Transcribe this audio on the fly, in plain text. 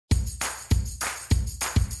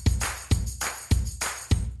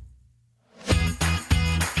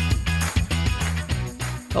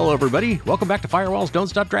Hello, everybody. Welcome back to Firewalls Don't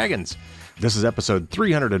Stop Dragons. This is episode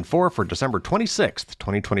 304 for December 26th,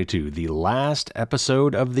 2022, the last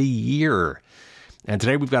episode of the year. And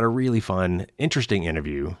today we've got a really fun, interesting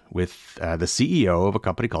interview with the CEO of a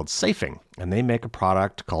company called Safing. And they make a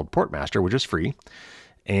product called Portmaster, which is free.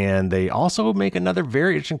 And they also make another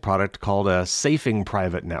very interesting product called a Safing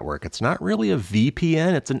Private Network. It's not really a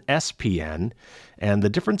VPN, it's an SPN. And the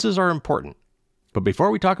differences are important. But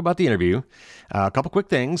before we talk about the interview, a couple quick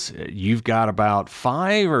things. You've got about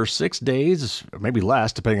 5 or 6 days, maybe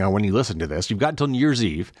less, depending on when you listen to this. You've got until New Year's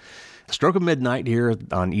Eve. Stroke of midnight here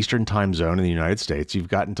on Eastern Time Zone in the United States. You've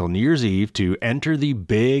got until New Year's Eve to enter the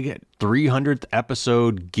big 300th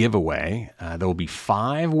episode giveaway. There will be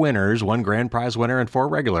 5 winners, 1 grand prize winner and 4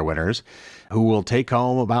 regular winners, who will take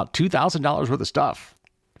home about $2,000 worth of stuff.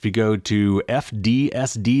 If you go to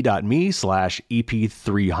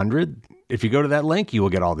fdsd.me/ep300, if you go to that link, you will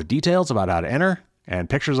get all the details about how to enter and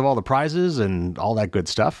pictures of all the prizes and all that good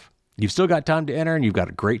stuff. You've still got time to enter and you've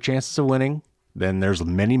got great chances of winning. Then there's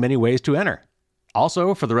many, many ways to enter.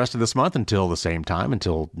 Also, for the rest of this month until the same time,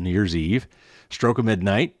 until New Year's Eve, stroke of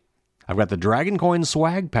midnight, I've got the Dragon Coin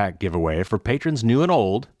Swag Pack giveaway for patrons new and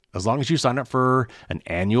old, as long as you sign up for an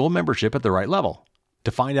annual membership at the right level.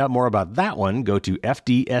 To find out more about that one, go to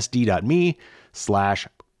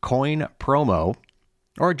fdsd.me/coinpromo.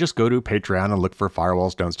 Or just go to Patreon and look for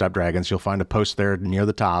Firewalls Don't Stop Dragons. You'll find a post there near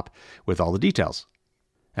the top with all the details.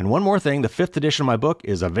 And one more thing, the 5th edition of my book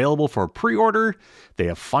is available for pre-order. They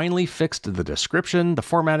have finally fixed the description. The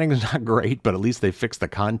formatting is not great, but at least they fixed the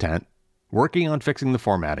content. Working on fixing the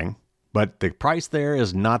formatting. But the price there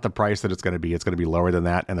is not the price that it's going to be. It's going to be lower than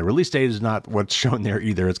that. And the release date is not what's shown there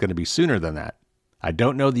either. It's going to be sooner than that. I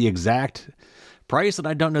don't know the exact price and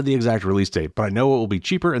I don't know the exact release date, but I know it will be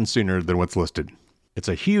cheaper and sooner than what's listed. It's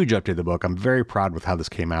a huge update to the book. I'm very proud with how this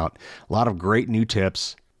came out. A lot of great new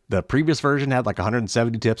tips. The previous version had like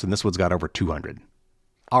 170 tips, and this one's got over 200.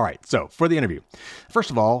 All right, so for the interview. First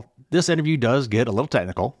of all, this interview does get a little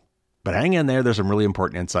technical, but hang in there. There's some really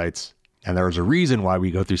important insights, and there's a reason why we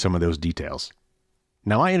go through some of those details.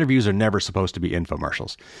 Now, my interviews are never supposed to be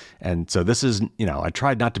infomercials. And so this is, I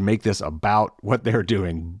tried not to make this about what they're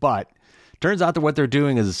doing, but turns out that what they're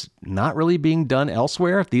doing is not really being done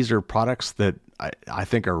elsewhere. These are products that I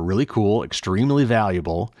think are really cool, extremely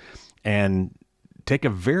valuable, and take a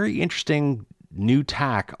very interesting new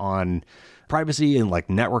tack on privacy and like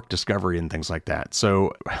network discovery and things like that.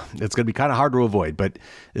 So it's going to be kind of hard to avoid, but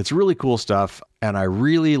it's really cool stuff. And I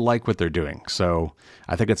really like what they're doing. So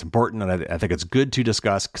I think it's important and I think it's good to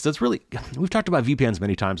discuss because it's really, we've talked about VPNs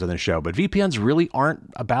many times on this show, but VPNs really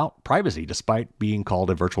aren't about privacy despite being called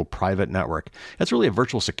a virtual private network. It's really a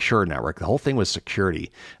virtual secure network. The whole thing was security.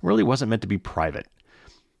 It really wasn't meant to be private.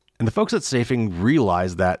 And the folks at Safing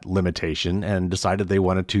realized that limitation and decided they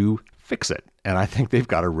wanted to fix it. And I think they've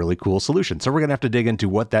got a really cool solution. So we're going to have to dig into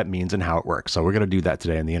what that means and how it works. So we're going to do that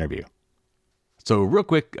today in the interview. So real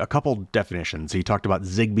quick, a couple definitions. He talked about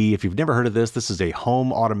Zigbee. If you've never heard of this, this is a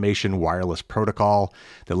home automation wireless protocol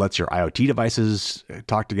that lets your IoT devices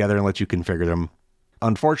talk together and lets you configure them.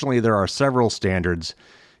 Unfortunately, there are several standards,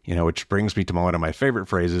 which brings me to one of my favorite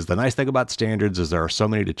phrases. The nice thing about standards is there are so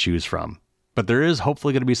many to choose from. But there is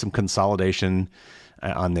hopefully going to be some consolidation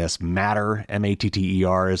on this. Matter,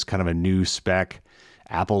 Matter, is kind of a new spec.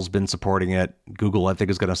 Apple's been supporting it. Google, I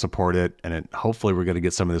think, is going to support it. And hopefully we're going to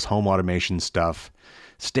get some of this home automation stuff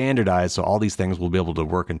standardized so all these things will be able to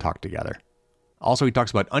work and talk together. Also, he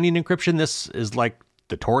talks about onion encryption. This is like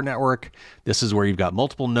the Tor network. This is where you've got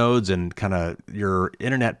multiple nodes and kind of your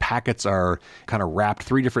internet packets are kind of wrapped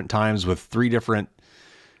 3 different times with 3 different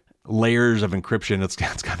layers of encryption. It's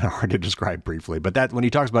kind of hard to describe briefly, but that when he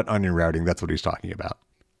talks about onion routing, that's what he's talking about.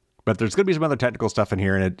 But there's going to be some other technical stuff in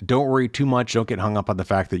here, and don't worry too much. Don't get hung up on the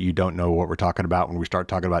fact that you don't know what we're talking about when we start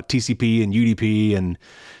talking about TCP and UDP and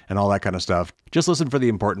all that kind of stuff. Just listen for the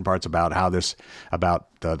important parts about how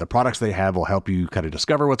about the products they have will help you kind of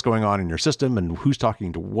discover what's going on in your system and who's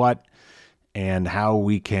talking to what, and how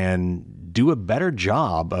we can do a better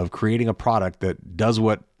job of creating a product that does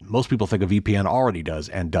what most people think a VPN already does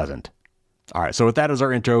and doesn't. All right, so with that as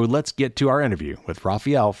our intro, let's get to our interview with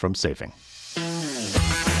Raphael from Safing.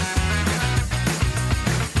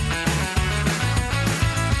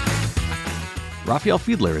 Raphael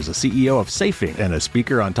Fiedler is the CEO of Safing and a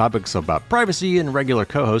speaker on topics about privacy and regular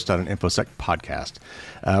co-host on an InfoSec podcast.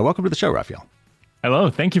 Welcome to the show, Raphael. Hello,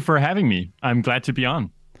 thank you for having me. I'm glad to be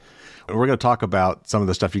on. We're going to talk about some of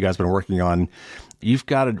the stuff you guys have been working on. You've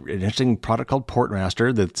got an interesting product called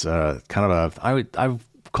Portmaster that's kind of I've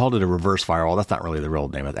called it a reverse firewall. That's not really the real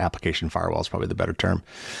name of it. Application firewall is probably the better term.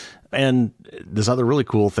 and this other really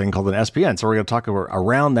cool thing called an SPN. So we're going to talk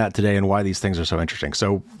around that today and why these things are so interesting.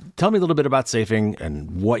 So tell me a little bit about safing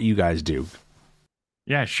and what you guys do.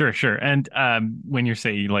 Yeah, sure. And when you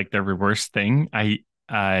say like the reverse thing,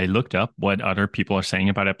 I looked up what other people are saying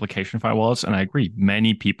about application firewalls, and I agree.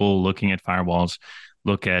 Many people looking at firewalls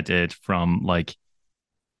look at it from like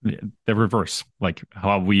the reverse, like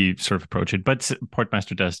how we sort of approach it. But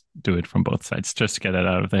Portmaster does do it from both sides, just to get it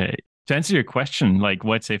out of the way. To answer your question, like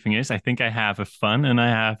what safing is, I think I have a fun and I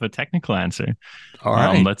have a technical answer. All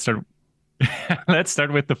right. Let's start. Let's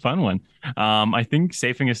start with the fun one. I think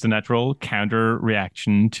safing is the natural counter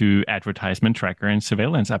reaction to advertisement tracker and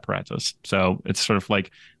surveillance apparatus. So it's sort of like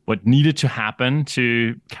what needed to happen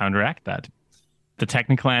to counteract that. The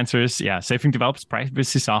technical answer is, yeah, safing develops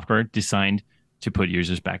privacy software designed to put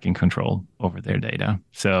users back in control over their data.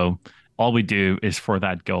 So all we do is for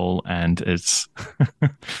that goal, and it's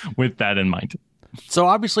with that in mind. So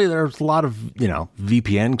obviously there's a lot of,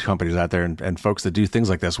 VPN companies out there and folks that do things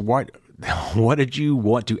like this. What did you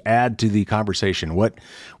want to add to the conversation? What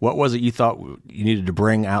was it you thought you needed to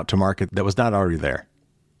bring out to market that was not already there?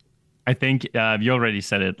 I think you already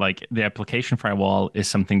said it, like the application firewall is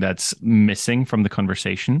something that's missing from the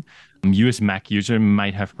conversation. You as a Mac user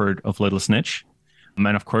might have heard of Little Snitch.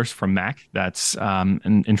 And of course, for Mac, that's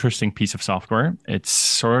an interesting piece of software. It's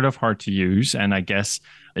sort of hard to use, and I guess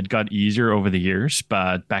it got easier over the years.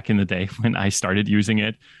 But back in the day when I started using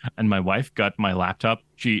it and my wife got my laptop,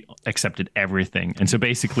 she accepted everything. And so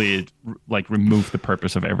basically it like removed the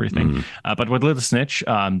purpose of everything. But what Little Snitch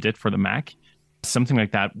did for the Mac, something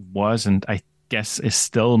like that wasn't, I guess, is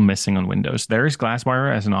still missing on Windows. There is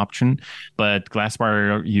Glasswire as an option, but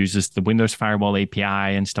Glasswire uses the Windows Firewall API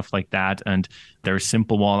and stuff like that. And there's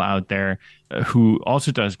Simplewall out there who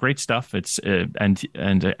also does great stuff. It's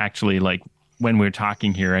and actually, like when we're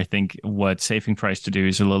talking here, I think what Safing tries to do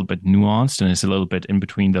is a little bit nuanced and is a little bit in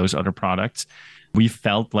between those other products. We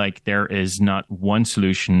felt like there is not one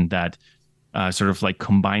solution that sort of like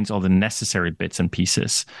combines all the necessary bits and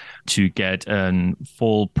pieces to get a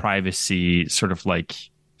full privacy sort of like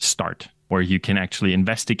start where you can actually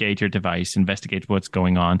investigate your device, investigate what's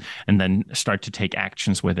going on, and then start to take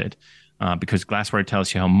actions with it. Because Glasswire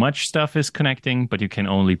tells you how much stuff is connecting, but you can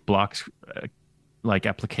only block like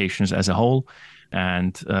applications as a whole.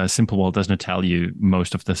 And Simplewall doesn't tell you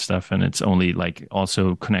most of the stuff, and it's only like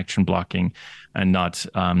also connection blocking and not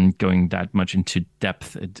going that much into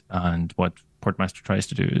depth. And what Portmaster tries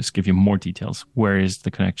to do is give you more details. Where is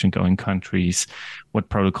the connection going? Countries, what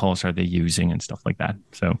protocols are they using, and stuff like that.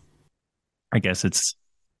 So I guess it's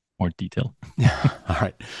more detail. Yeah. All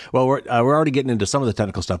right. Well, we're already getting into some of the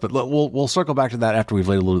technical stuff, but we'll circle back to that after we've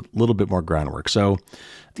laid a little bit more groundwork. So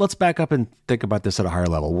let's back up and think about this at a higher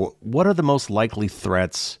level. What are the most likely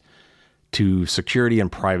threats to security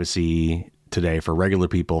and privacy today for regular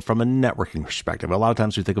people from a networking perspective? A lot of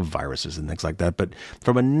times we think of viruses and things like that, but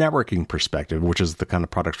from a networking perspective, which is the kind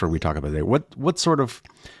of products where we talk about today, what sort of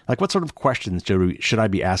questions should I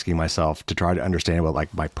be asking myself to try to understand what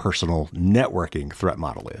like my personal networking threat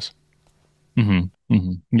model is? Mm-hmm.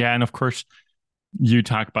 Mm-hmm. Yeah, and of course, you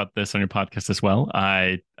talk about this on your podcast as well.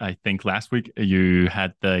 I think last week you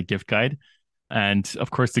had the gift guide. And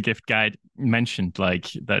of course, the gift guide mentioned like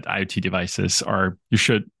that IoT devices you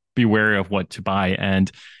should be wary of what to buy.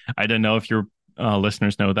 And I don't know if your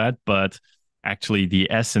listeners know that, but actually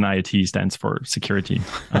the S in IoT stands for security.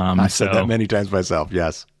 I've said that many times myself.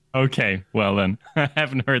 Yes. Okay. Well, then I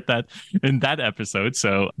haven't heard that in that episode,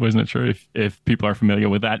 so wasn't sure if people are familiar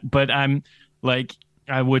with that. But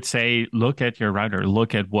I would say, look at your router,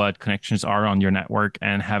 look at what connections are on your network,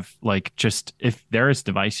 and have like just if there is a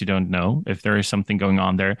device you don't know, if there is something going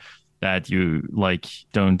on there that you like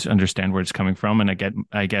don't understand where it's coming from. And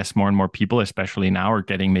I guess more and more people, especially now, are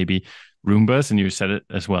getting maybe Roombas, and you said it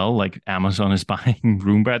as well, like Amazon is buying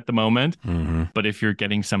Roomba at the moment. Mm-hmm. But if you're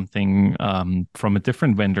getting something from a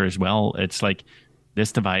different vendor as well, it's like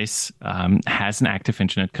this device has an active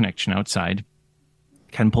internet connection outside,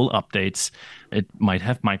 can pull updates. It might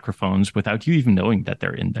have microphones without you even knowing that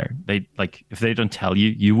they're in there. They like if they don't tell you,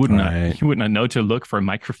 you would not know to look for a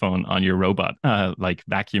microphone on your robot, like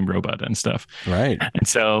vacuum robot and stuff. Right. And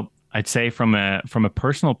so I'd say from a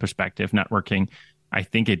personal perspective, networking, I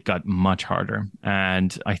think it got much harder.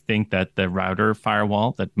 And I think that the router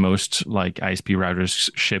firewall that most like ISP routers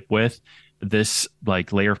ship with, this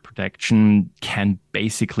like layer of protection can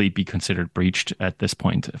basically be considered breached at this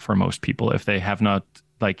point for most people if they have not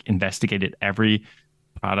like investigated every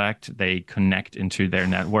product they connect into their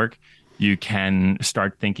network. You can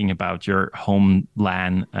start thinking about your home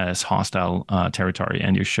LAN as hostile territory,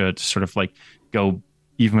 and you should sort of like go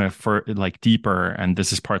even for like deeper. And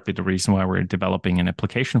this is partly the reason why we're developing an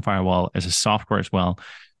application firewall as a software as well,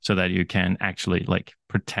 so that you can actually like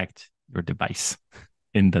protect your device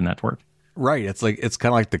in the network. Right. It's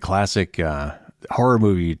kind of like the classic horror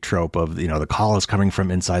movie trope of, the call is coming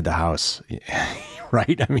from inside the house.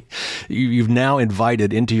 Right? I mean, you've now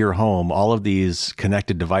invited into your home all of these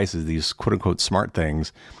connected devices, these quote unquote smart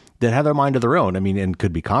things that have a mind of their own. I mean, and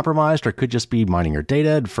could be compromised or could just be mining your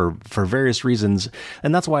data for various reasons.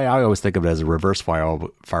 And that's why I always think of it as a reverse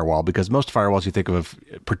firewall, because most firewalls you think of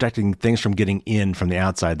protecting things from getting in from the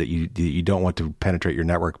outside that you don't want to penetrate your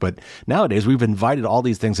network. But nowadays we've invited all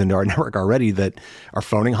these things into our network already that are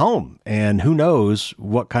phoning home, and who knows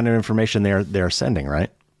what kind of information they're sending, right?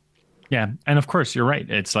 Yeah. And of course, you're right.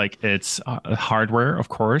 It's hardware, of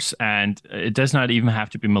course, and it does not even have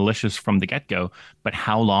to be malicious from the get-go. But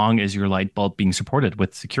how long is your light bulb being supported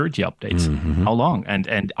with security updates? Mm-hmm. How long?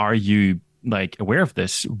 And are you like aware of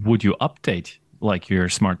this? Would you update like your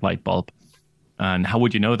smart light bulb? And how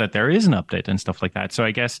would you know that there is an update and stuff like that? So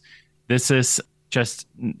I guess this is just,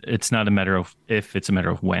 it's not a matter of if, it's a matter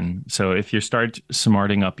of when. So if you start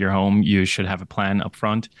smarting up your home, you should have a plan up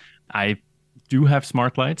front. I do have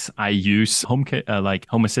smart lights. I use Home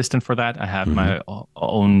Assistant for that. I have my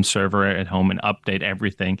own server at home and update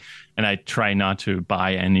everything. And I try not to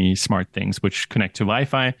buy any smart things which connect to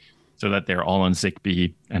Wi-Fi, so that they're all on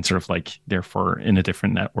Zigbee and sort of like therefore in a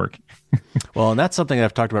different network. Well, and that's something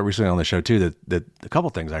I've talked about recently on the show too, that a couple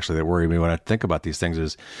of things actually that worry me when I think about these things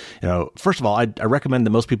is, first of all, I recommend that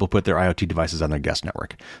most people put their IoT devices on their guest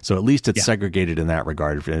network. So at least it's segregated in that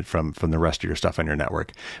regard from the rest of your stuff on your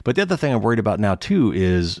network. But the other thing I'm worried about now too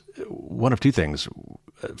is one of two things.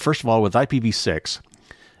 First of all, with IPv6,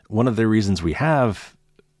 one of the reasons we have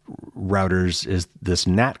routers is this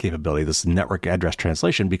NAT capability, this network address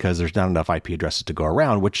translation, because there's not enough IP addresses to go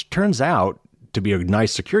around, which turns out to be a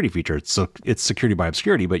nice security feature. So it's security by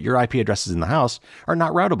obscurity, but your IP addresses in the house are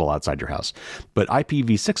not routable outside your house. But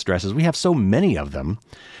IPv6 addresses, we have so many of them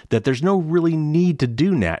that there's no really need to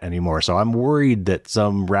do NAT anymore. So I'm worried that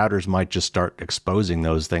some routers might just start exposing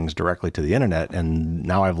those things directly to the internet. And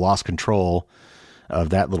now I've lost control of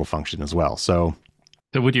that little function as well. So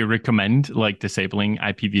would you recommend like disabling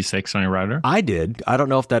IPv6 on your router? I did. I don't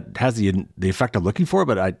know if that has the effect I'm looking for,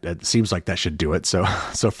 but it seems like that should do it. So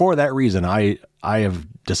for that reason, I have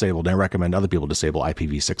disabled and recommend other people disable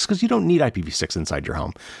IPv6 because you don't need IPv6 inside your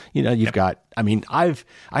home. You've got, I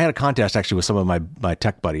had a contest actually with some of my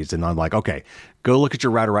tech buddies, and I'm like, okay, go look at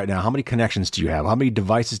your router right now. How many connections do you have? How many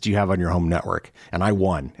devices do you have on your home network? And I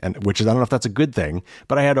won, which is, I don't know if that's a good thing,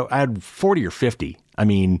 but I had 40 or 50.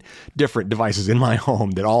 Different devices in my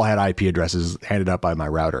home that all had IP addresses handed up by my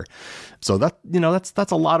router. So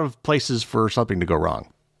that's a lot of places for something to go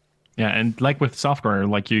wrong. Yeah, and like with software,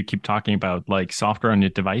 like you keep talking about, like software on your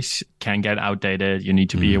device can get outdated. You need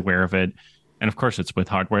to be aware of it. And of course, it's with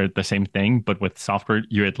hardware, the same thing. But with software,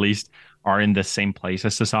 you at least are in the same place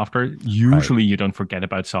as the software. Usually, you don't forget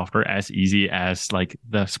about software as easy as like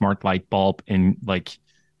the smart light bulb in like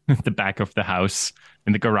the back of the house,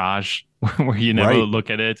 in the garage, where you never look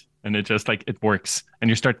at it and it just like it works. And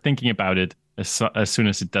you start thinking about it as soon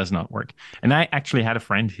as it does not work. And I actually had a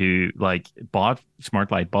friend who like bought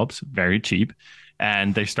smart light bulbs very cheap,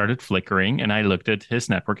 and they started flickering, and I looked at his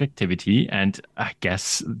network activity, and I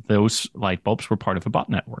guess those light bulbs were part of a bot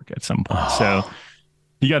network at some point. So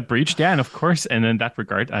he got breached. Yeah, and of course, and in that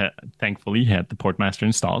regard, thankfully he had the portmaster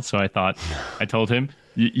installed. So I told him,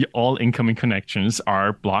 all incoming connections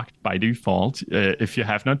are blocked by default. If you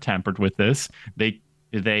have not tampered with this,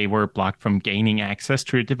 they were blocked from gaining access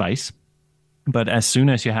to your device. But as soon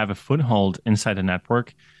as you have a foothold inside a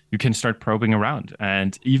network, you can start probing around.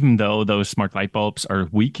 And even though those smart light bulbs are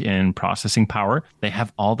weak in processing power, they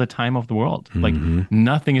have all the time of the world. Like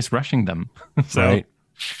nothing is rushing them. So. Right.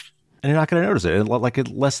 And you're not going to notice it, like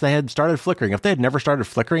unless they had started flickering. If they had never started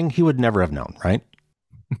flickering, he would never have known, right?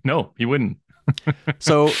 No, he wouldn't.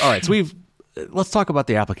 So, all right. So let's talk about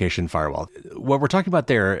the application firewall. What we're talking about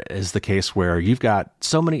there is the case where you've got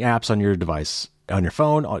so many apps on your device, on your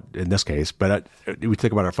phone, in this case, but we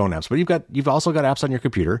think about our phone apps, but you've also got apps on your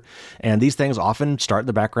computer, and these things often start in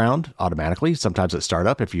the background automatically. Sometimes at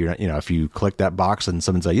startup, if you click that box and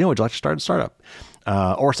someone says, would you like to start a startup?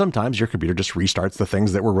 Or sometimes your computer just restarts the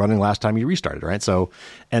things that were running last time you restarted, right? So,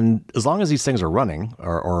 and as long as these things are running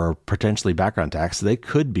or potentially background tasks, they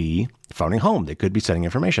could be phoning home. They could be sending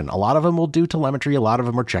information. A lot of them will do telemetry. A lot of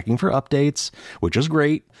them are checking for updates, which is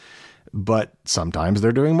great. But sometimes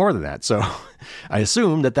they're doing more than that. So I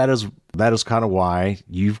assume that is kind of why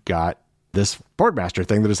you've got this Portmaster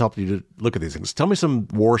thing that has helped you to look at these things. Tell me some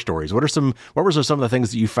war stories. What were some of the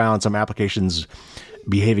things that you found, some applications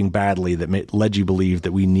behaving badly that led you believe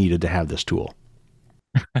that we needed to have this tool?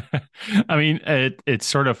 I mean, it's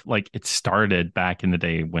sort of like it started back in the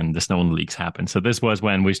day when the Snowden leaks happened. So this was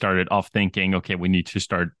when we started off thinking, okay, we need to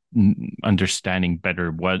start understanding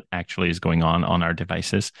better what actually is going on our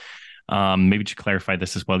devices. Maybe to clarify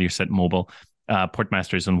this as well, you said mobile.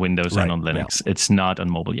 Portmaster is on Windows and on Linux. Yeah. It's not on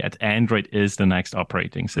mobile yet. Android is the next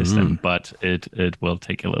operating system, but it will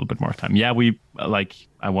take a little bit more time. Yeah,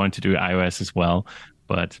 I wanted to do iOS as well,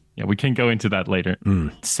 but yeah, we can go into that later.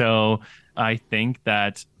 So I think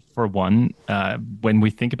that for one, when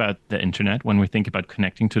we think about the internet, when we think about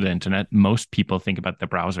connecting to the internet, most people think about the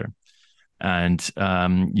browser. And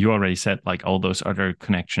you already said like all those other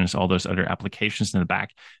connections, all those other applications in the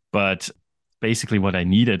back. But basically what I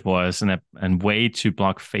needed was a way to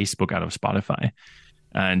block Facebook out of Spotify,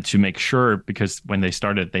 and to make sure, because when they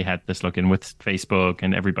started, they had this login with Facebook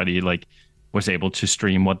and everybody like was able to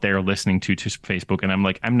stream what they're listening to Facebook. And I'm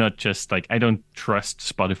like, I'm not just like, I don't trust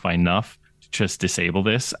Spotify enough to just disable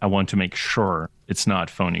this. I want to make sure it's not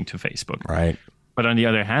phoning to Facebook. Right. But on the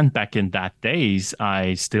other hand, back in that days,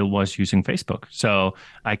 I still was using Facebook. So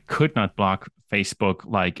I could not block Facebook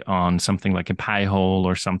like on something like a Pi-hole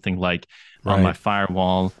or something like on my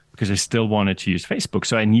firewall, because I still wanted to use Facebook.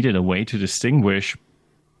 So I needed a way to distinguish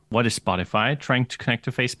what is Spotify trying to connect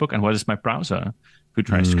to Facebook and what is my browser who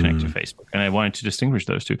tries to connect to Facebook. And I wanted to distinguish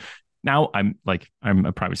those two. Now I'm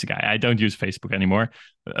a privacy guy. I don't use Facebook anymore.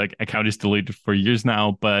 Like, account is deleted for years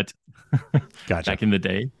now, but back in the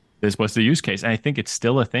day, this was the use case. And I think it's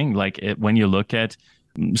still a thing. Like when you look at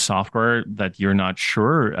software that you're not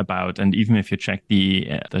sure about, and even if you check the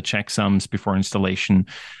checksums before installation,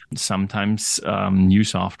 sometimes new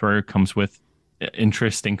software comes with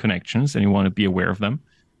interesting connections, and you want to be aware of them,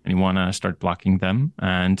 and you want to start blocking them.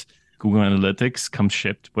 And Google Analytics comes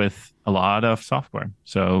shipped with a lot of software,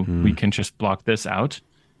 so we can just block this out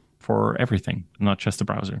for everything, not just the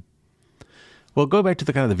browser. Well, go back to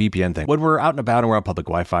the kind of the VPN thing. When we're out and about and we're on public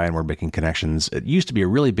Wi-Fi and we're making connections, it used to be a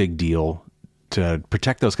really big deal to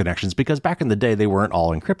protect those connections, because back in the day, they weren't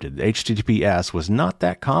all encrypted. HTTPS was not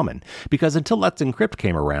that common, because until Let's Encrypt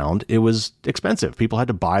came around, it was expensive. People had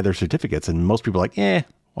to buy their certificates, and most people were like,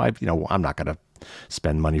 why? I'm not going to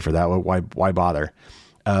spend money for that. Why bother?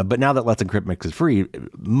 But now that Let's Encrypt makes it free,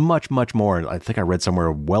 much, much more. I think I read somewhere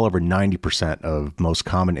well over 90% of most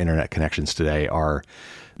common internet connections today are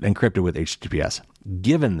encrypted with HTTPS.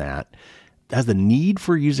 Given that, has the need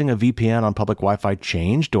for using a VPN on public Wi-Fi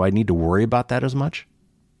changed? Do I need to worry about that as much?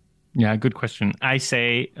 Yeah, good question. I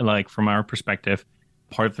say, like, from our perspective,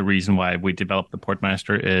 part of the reason why we developed the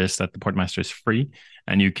Portmaster is that the Portmaster is free,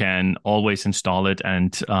 and you can always install it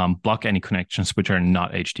and block any connections which are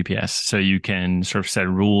not HTTPS. So you can sort of set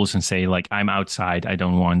rules and say, like, I'm outside, I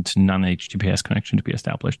don't want non-HTTPS connection to be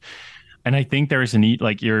established. And I think there is a need,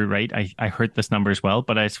 like you're right, I heard this number as well,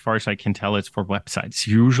 but as far as I can tell, it's for websites.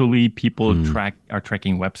 Usually people are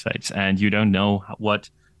tracking websites, and you don't know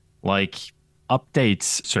what, like,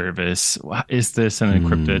 updates service, is this an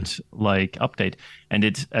encrypted like update? And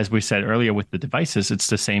it's, as we said earlier with the devices, it's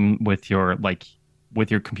the same with your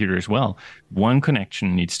computer as well. One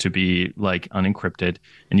connection needs to be like unencrypted,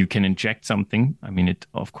 and you can inject something. I mean, it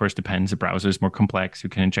of course depends. The browser is more complex. You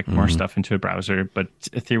can inject more stuff into a browser, but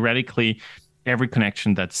theoretically, every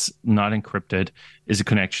connection that's not encrypted is a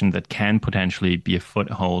connection that can potentially be a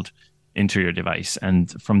foothold into your device. And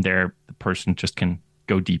from there, the person just can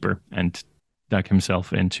go deeper and duck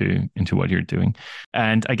himself into what you're doing.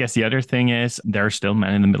 And I guess the other thing is there are still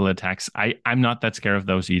man-in-the-middle attacks. I'm not that scared of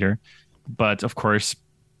those either. But of course,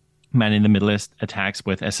 man-in-the-middle attacks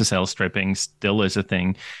with SSL stripping still is a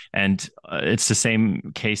thing. And it's the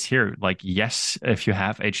same case here. Like, yes, if you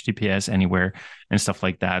have HTTPS anywhere and stuff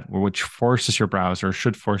like that, which should force your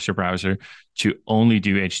browser to only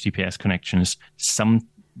do HTTPS connections, some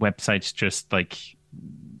websites just like,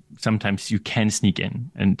 sometimes you can sneak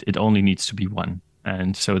in, and it only needs to be one.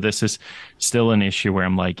 And so this is still an issue where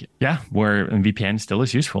I'm like, where VPN still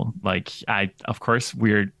is useful. Like, of course,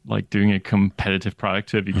 we're like doing a competitive product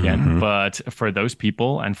to a VPN, but for those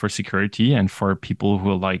people and for security and for people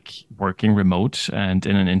who are like working remote and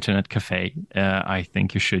in an internet cafe, I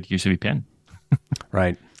think you should use a VPN.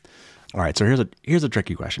 Right. All right. So here's a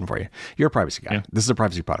tricky question for you. You're a privacy guy. Yeah. This is a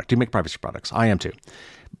privacy product. You make privacy products. I am too.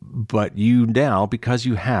 But you now, because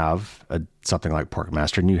you have something like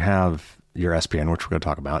Portmaster and you have your SPN, which we're going to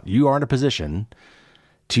talk about, you are in a position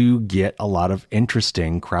to get a lot of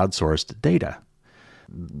interesting crowdsourced data.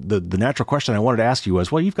 the natural question I wanted to ask you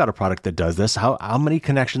was, well, you've got a product that does this. How many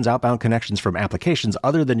connections, outbound connections from applications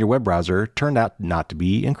other than your web browser turned out not to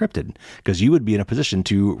be encrypted? Because you would be in a position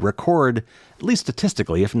to record, at least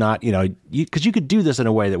statistically, if not, because you could do this in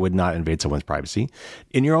a way that would not invade someone's privacy.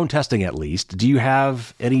 In your own testing, at least, do you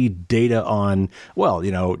have any data on, well,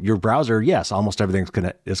 your browser, yes, almost everything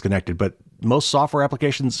is connected, but most software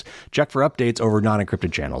applications check for updates over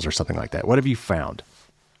non-encrypted channels or something like that. What have you found?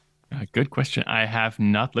 Good question. I have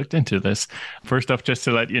not looked into this. First off, just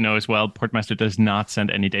to let you know as well, Portmaster does not send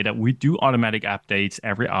any data. We do automatic updates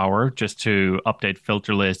every hour just to update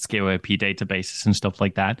filter lists, GeoIP databases, and stuff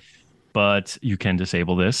like that. But you can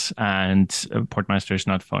disable this, and Portmaster is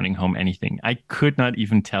not phoning home anything. I could not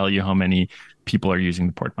even tell you how many people are using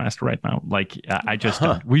the Portmaster right now. Like, I just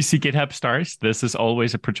don't. We see GitHub stars. This is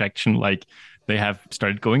always a projection. Like, they have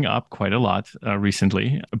started going up quite a lot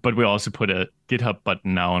recently, but we also put a GitHub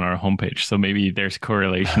button now on our homepage. So maybe there's a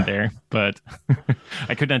correlation there, but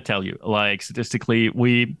I could not tell you. Like, statistically,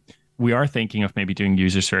 we are thinking of maybe doing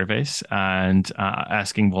user surveys and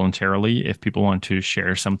asking voluntarily if people want to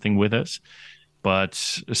share something with us. But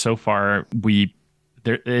so far,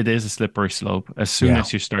 it is a slippery slope. As soon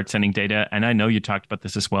as you start sending data, and I know you talked about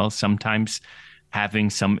this as well, sometimes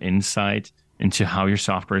having some insight into how your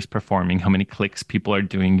software is performing, how many clicks people are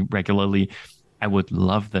doing regularly. I would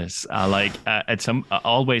love this.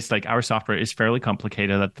 Always, like, our software is fairly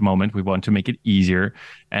complicated at the moment. We want to make it easier,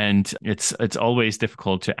 and it's always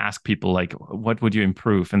difficult to ask people, like, what would you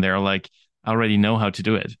improve? And they're like, I already know how to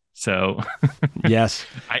do it. So yes,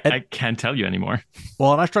 I can't tell you anymore.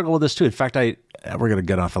 Well, and I struggle with this too. In fact, we're going to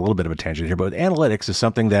get off a little bit of a tangent here, but analytics is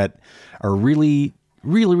something that are really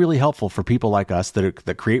helpful for people like us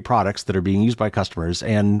that create products that are being used by customers.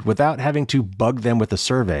 And without having to bug them with a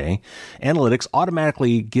survey, analytics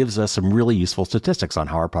automatically gives us some really useful statistics on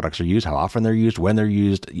how our products are used, how often they're used, when they're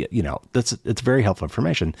used. It's very helpful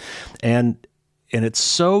information. And it's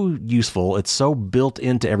so useful. It's so built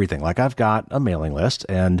into everything. Like, I've got a mailing list,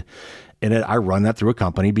 and I run that through a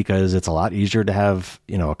company because it's a lot easier to have,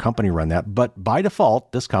 a company run that. But by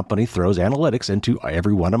default, this company throws analytics into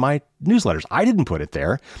every one of my newsletters. I didn't put it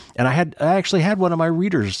there. And I actually had one of my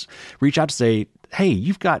readers reach out to say, hey,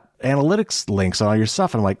 you've got analytics links on all your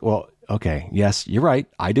stuff. And I'm like, well, okay, yes, you're right.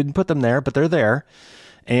 I didn't put them there, but they're there.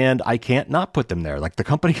 And I can't not put them there. Like, the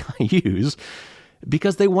company I use,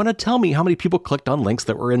 because they want to tell me how many people clicked on links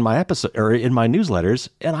that were in my episode or in my newsletters,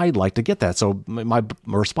 and I'd like to get that. So my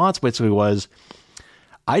response basically was,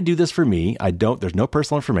 I do this for me. There's no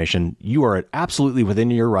personal information. You are absolutely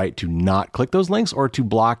within your right to not click those links or to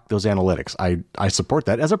block those analytics. I support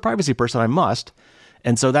that. As a privacy person, I must.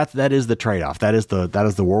 And so that is the trade-off. That is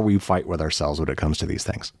the war we fight with ourselves when it comes to these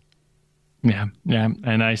things. Yeah.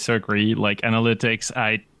 And I so agree. Like, analytics,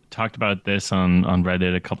 I talked about this on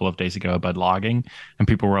Reddit a couple of days ago about logging, and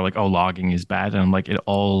people were like, oh, logging is bad. And I'm like, it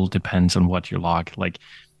all depends on what you log. Like,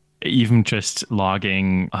 even just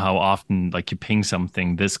logging how often, like, you ping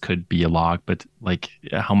something, this could be a log, but like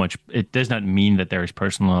how much, it does not mean that there is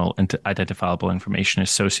personal and identifiable information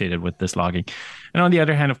associated with this logging. And on the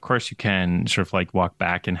other hand, of course, you can sort of like walk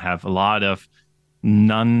back and have a lot of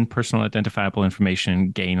non-personal identifiable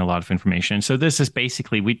information gain a lot of information. So this is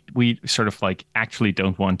basically, we sort of like actually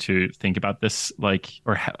don't want to think about this, like,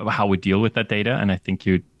 or how we deal with that data. And I think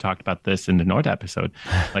you talked about this in the Nord episode,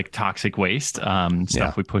 like toxic waste,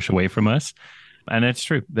 stuff we push away from us. And it's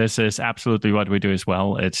true. This is absolutely what we do as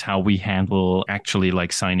well. It's how we handle actually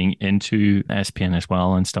like signing into SPN as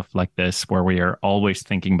well and stuff like this, where we are always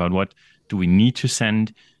thinking about what do we need to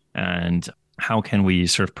send and how can we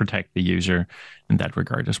sort of protect the user in that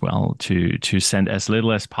regard as well, to send as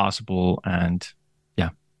little as possible. And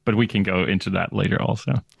but we can go into that later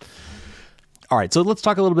also. All right, so let's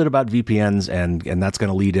talk a little bit about VPNs, and that's going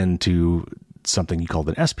to lead into something you called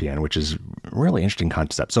an SPN, which is a really interesting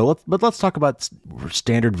concept. So let's talk about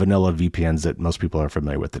standard vanilla VPNs that most people are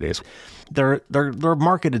familiar with today. They're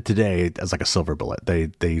marketed today as like a silver bullet.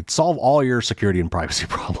 They solve all your security and privacy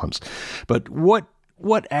problems. But what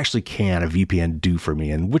actually can a VPN do for me,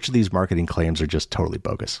 and which of these marketing claims are just totally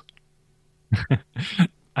bogus?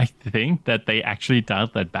 I think that they actually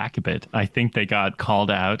dialed that back a bit. I think they got called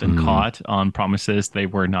out and caught on promises they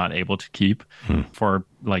were not able to keep for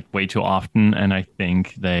like way too often. And I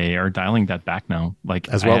think they are dialing that back now. Like,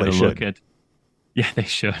 as well, they should. Yeah, they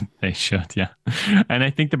should. They should. Yeah. And I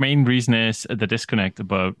think the main reason is the disconnect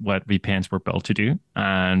about what VPNs were built to do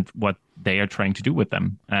and what they are trying to do with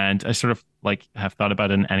them. And I sort of like have thought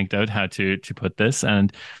about an anecdote how to put this,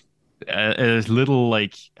 and as little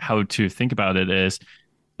like how to think about it is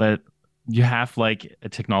that you have like a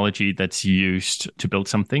technology that's used to build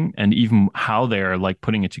something, and even how they're like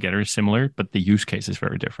putting it together is similar, but the use case is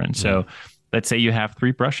very different. So let's say you have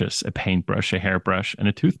three brushes, a paintbrush, a hairbrush, and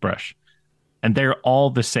a toothbrush. And they're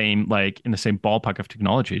all the same, like in the same ballpark of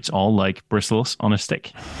technology. It's all like bristles on a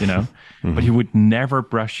stick, you know? But you would never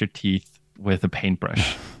brush your teeth with a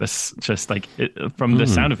paintbrush. That's just like from the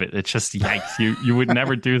sound of it, it's just yikes. You would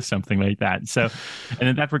never do something like that. So, and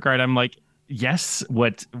in that regard, I'm like, yes,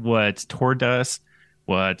 what Tor does,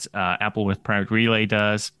 what Apple with Private Relay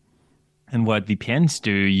does, and what VPNs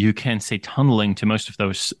do, you can say tunneling to most of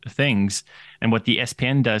those things. And what the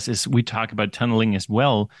SPN does is we talk about tunneling as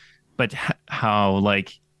well, but how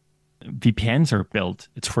like VPNs are built,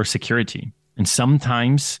 it's for security. And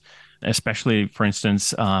sometimes, especially for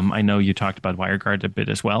instance, I know you talked about WireGuard a bit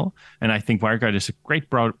as well. And I think WireGuard is a great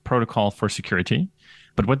protocol for security.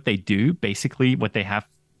 But what they do, basically what they have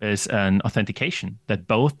is an authentication that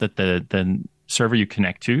both that the server you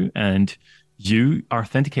connect to and you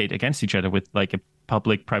authenticate against each other with like a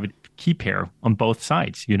public private key pair on both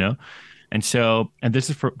sides, you know? And so, and this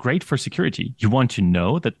is great for security. You want to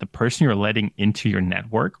know that the person you're letting into your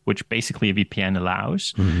network, which basically a VPN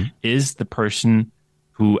allows, is the person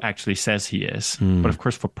who actually says he is. But of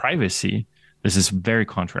course, for privacy, this is very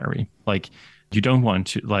contrary. Like, you don't want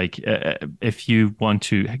to, like, if you want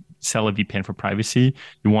to sell a VPN for privacy,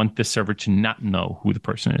 you want the server to not know who the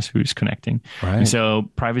person is who's connecting. Right. And so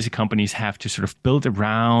privacy companies have to sort of build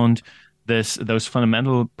around those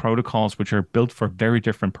fundamental protocols, which are built for a very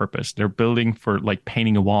different purpose. They're building for like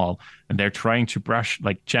painting a wall, and they're trying to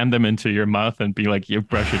jam them into your mouth and be like, you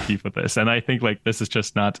brush your teeth with this. And I think like this is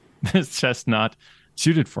just not, it's just not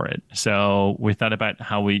suited for it. So we thought about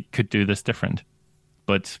how we could do this different.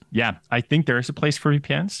 But yeah, I think there is a place for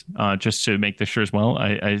VPNs, just to make this sure as well.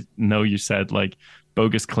 I know you said like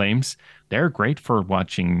bogus claims. They're great for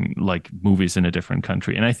watching like movies in a different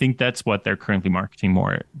country. And I think that's what they're currently marketing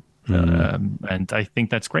more. And I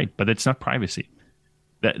think that's great, but it's not privacy.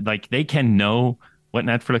 That like they can know what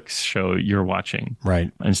Netflix show you're watching,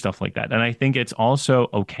 right, and stuff like that. And I think it's also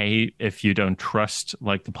okay if you don't trust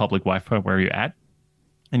like the public Wi-Fi where you're at,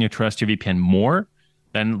 and you trust your VPN more,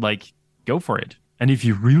 then like go for it. And if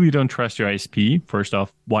you really don't trust your ISP, first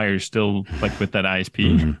off, why are you still like with that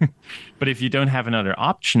ISP? But if you don't have another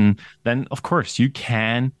option, then of course you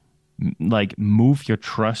can like move your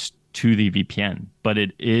trust to the VPN, but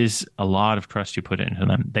it is a lot of trust you put into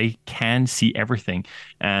them. They can see everything.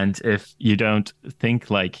 And if you don't think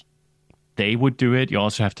like they would do it, you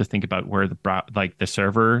also have to think about where the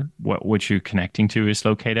server, which you're connecting to, is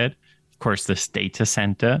located. Of course, this data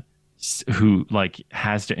center who like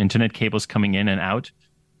has the internet cables coming in and out,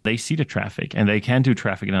 they see the traffic and they can do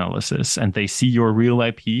traffic analysis, and they see your real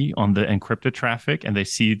IP on the encrypted traffic, and they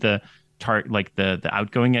see the the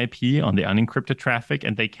outgoing IP on the unencrypted traffic,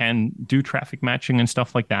 and they can do traffic matching and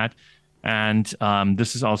stuff like that. And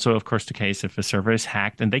this is also, of course, the case if a server is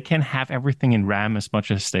hacked, and they can have everything in RAM as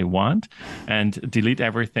much as they want and delete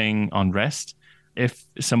everything on rest. If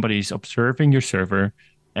somebody's observing your server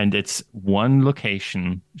and it's one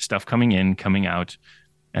location, stuff coming in, coming out,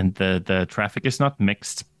 and the traffic is not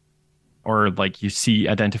mixed, or like you see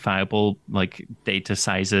identifiable like data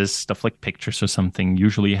sizes, stuff like pictures or something,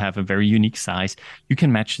 usually have a very unique size, you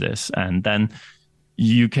can match this, and then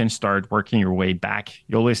you can start working your way back.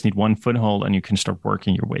 You always need one foothold, and you can start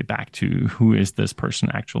working your way back to who is this person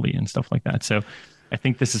actually and stuff like that. So I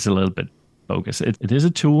think this is a little bit bogus. It is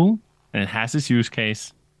a tool and it has its use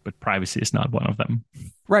case, but privacy is not one of them.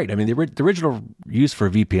 Right. I mean, the original use for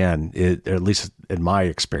VPN, at least in my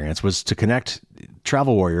experience, was to connect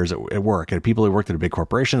travel warriors at work, and people who worked at a big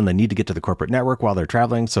corporation, and they need to get to the corporate network while they're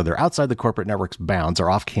traveling. So they're outside the corporate network's bounds, or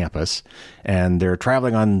off campus, and they're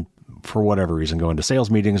traveling on, for whatever reason, going to sales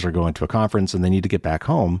meetings or going to a conference, and they need to get back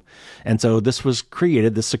home. And so this was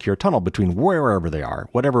created, this secure tunnel between wherever they are,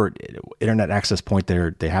 whatever internet access point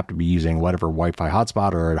they have to be using, whatever Wi-Fi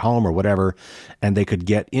hotspot or at home or whatever, and they could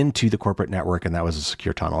get into the corporate network, and that was a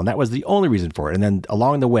secure tunnel. And that was the only reason for it. And then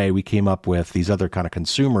along the way, we came up with these other kind of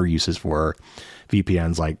consumer uses for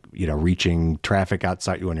VPNs, like, you know, reaching traffic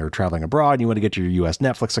outside when you're traveling abroad and you want to get your US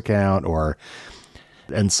Netflix account,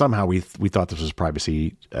 and somehow we thought this was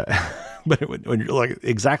privacy, but when you're like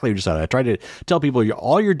exactly what you said, I tried to tell people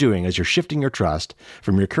all you're doing is you're shifting your trust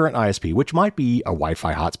from your current ISP, which might be a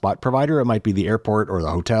Wi-Fi hotspot provider, it might be the airport or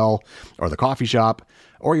the hotel or the coffee shop,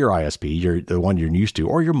 or your ISP, the one you're used to,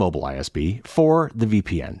 or your mobile ISP, for the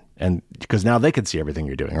VPN. And because now they can see everything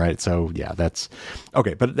you're doing, right? So yeah, that's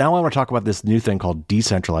okay. But now I want to talk about this new thing called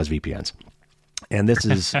decentralized VPNs, and this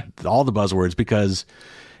is all the buzzwords because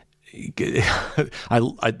I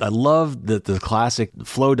love the classic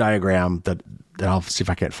flow diagram that I'll see if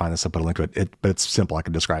I can't find this. I'll put a link to it. But it's simple. I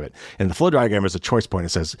can describe it. And the flow diagram is a choice point. It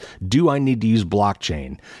says, do I need to use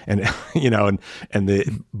blockchain? And, and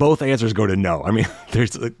the both answers go to no. I mean,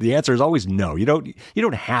 the answer is always no. You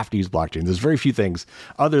don't have to use blockchain. There's very few things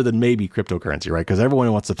other than maybe cryptocurrency, right? Because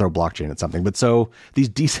everyone wants to throw blockchain at something. But so these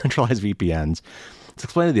decentralized VPNs, let's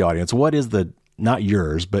explain to the audience, what is not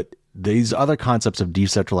yours, but these other concepts of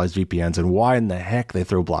decentralized VPNs and why in the heck they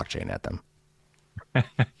throw blockchain at them?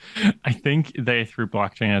 I think they threw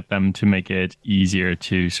blockchain at them to make it easier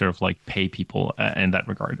to sort of like pay people in that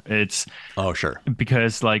regard. It's sure,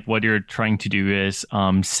 because like what you're trying to do is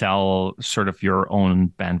sell sort of your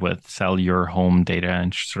own bandwidth, sell your home data,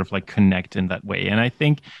 and sort of like connect in that way. And I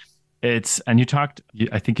think I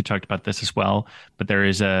think you talked about this as well, but there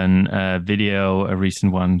is a video, a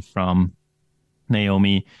recent one from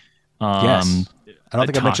Naomi. Yes, I don't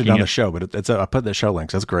think I mentioned it on the show, but I put the show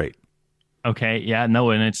links. That's great. Okay, yeah, no,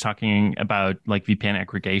 and it's talking about like VPN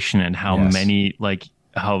aggregation and how many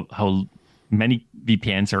how many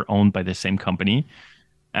VPNs are owned by the same company,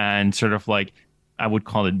 and sort of like I would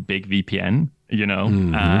call it big VPN,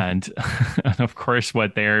 and of course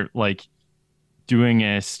what they're like doing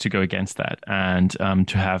is to go against that and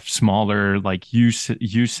to have smaller, like you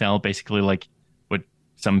sell basically like what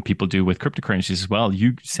some people do with cryptocurrencies as well.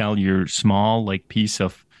 You sell your small like piece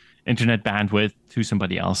of internet bandwidth to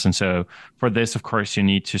somebody else. And so for this, of course, you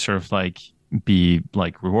need to sort of like be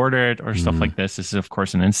like rewarded or stuff like this. This is, of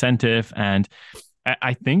course, an incentive. And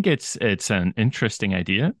I think it's an interesting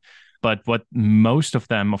idea. But what most of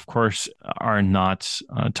them, of course, are not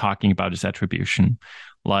talking about is attribution.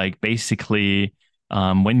 Like basically,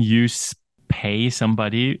 when you pay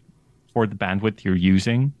somebody for the bandwidth you're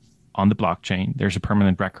using on the blockchain, there's a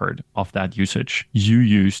permanent record of that usage. You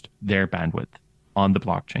used their bandwidth on the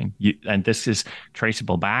blockchain. And this is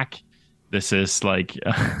traceable back. This is like,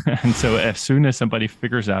 and so as soon as somebody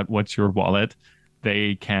figures out what's your wallet,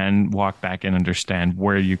 they can walk back and understand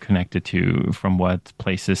where you connected to, from what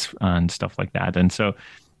places and stuff like that. And so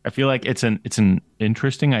I feel like it's an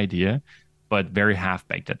interesting idea, but very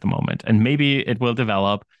half-baked at the moment. And maybe it will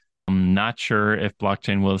develop. I'm not sure if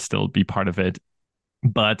blockchain will still be part of it,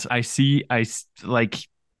 but I see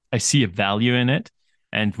a value in it.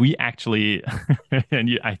 And we actually,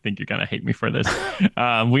 I think you're going to hate me for this.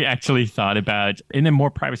 We actually thought about in a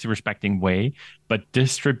more privacy respecting way, but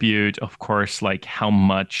distribute, of course, like how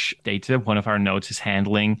much data one of our nodes is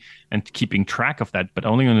handling and keeping track of that, but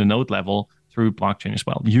only on the node level through blockchain as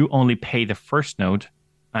well. You only pay the first node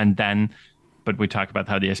and then, but we talk about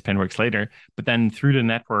how the SPN works later, but then through the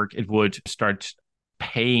network, it would start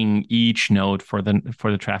paying each node for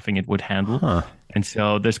the traffic it would handle. Huh. And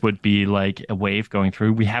so this would be like a wave going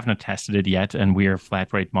through. We have not tested it yet, and we are a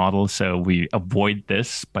flat rate model, so we avoid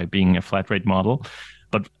this by being a flat rate model.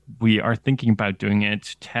 But we are thinking about doing it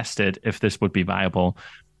to test it if this would be viable.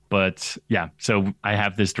 But yeah, so I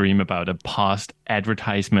have this dream about a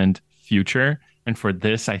post-advertisement future. And for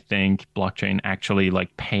this, I think blockchain actually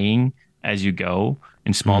like paying as you go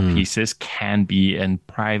in small pieces can be a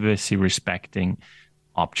privacy respecting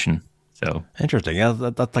option. So interesting. Yeah,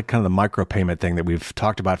 that's like kind of the micropayment thing that we've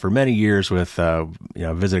talked about for many years with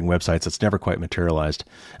visiting websites. It's never quite materialized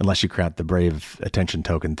unless you create the Brave attention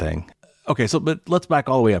token thing. Okay, but let's back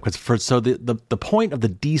all the way up because the point of the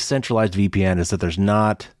decentralized VPN is that there's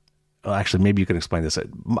not. Well, actually, maybe you can explain this.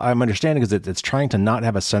 I'm understanding is that it's trying to not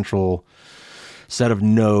have a central set of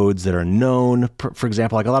nodes that are known. For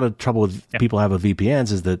example, like a lot of trouble with people have with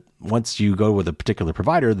VPNs is that once you go with a particular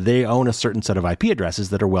provider, they own a certain set of IP addresses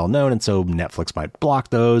that are well known, and so Netflix might block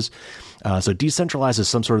those. So decentralized is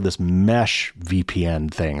some sort of this mesh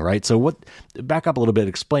VPN thing, right? So back up a little bit,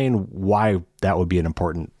 explain why that would be an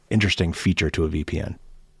important, interesting feature to a VPN.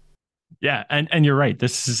 Yeah, and you're right.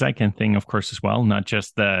 This is the second thing, of course, as well. Not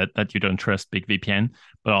just that you don't trust big VPN,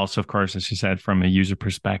 but also, of course, as you said, from a user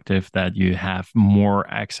perspective, that you have more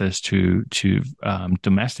access to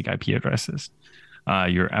domestic IP addresses.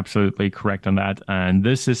 You're absolutely correct on that. And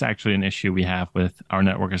this is actually an issue we have with our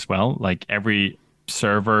network as well. Like every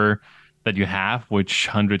server that you have, which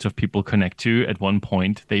hundreds of people connect to, at one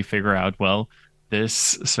point, they figure out, well,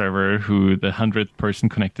 this server, who the 100th person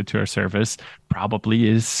connected to our service, probably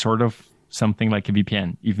is sort of something like a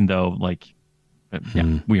VPN, even though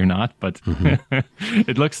we are not, but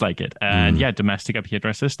it looks like it. And domestic IP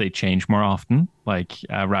addresses, they change more often. Like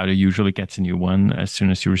a router usually gets a new one as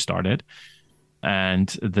soon as you restart it. And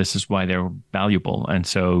this is why they're valuable. And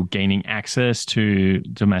so gaining access to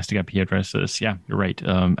domestic IP addresses, yeah, you're right,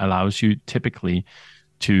 allows you typically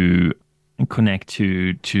to connect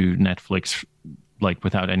to Netflix like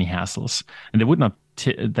without any hassles. And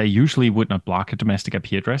they usually would not block a domestic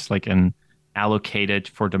IP address, like an allocated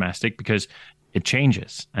for domestic, because it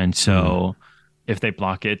changes. And so if they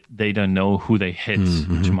block it, they don't know who they hit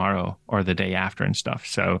tomorrow or the day after and stuff.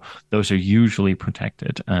 So those are usually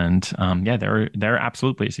protected. And yeah, there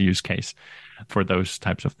absolutely is a use case for those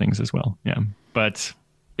types of things as well. Yeah, but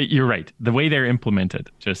you're right. The way they're implemented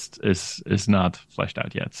just is not fleshed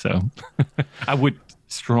out yet. So I would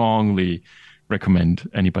strongly recommend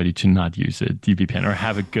anybody to not use a DVPN or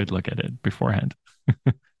have a good look at it beforehand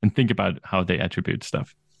and think about how they attribute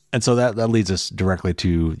stuff. And so that leads us directly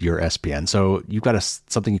to your SPN. So you've got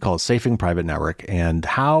something you call a safing private network. And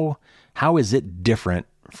how is it different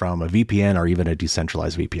from a VPN or even a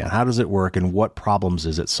decentralized VPN? How does it work and what problems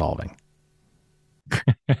is it solving?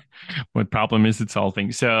 What problem is it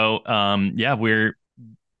solving? So yeah,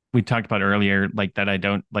 we talked about earlier, like that I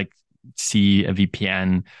don't like see a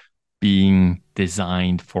VPN being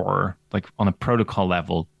designed for, like on a protocol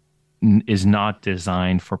level, is not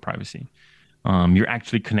designed for privacy. You're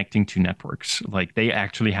actually connecting to networks. Like they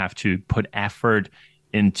actually have to put effort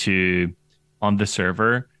into on the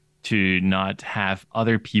server to not have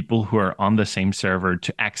other people who are on the same server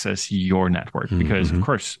to access your network. Because of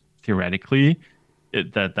course, theoretically,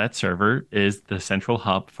 that server is the central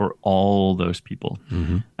hub for all those people.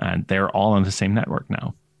 And they're all on the same network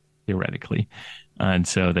now, theoretically. And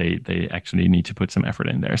so they actually need to put some effort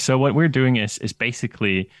in there. So what we're doing is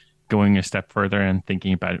basically going a step further and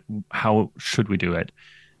thinking about how should we do it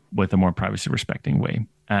with a more privacy respecting way.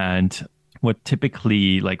 And what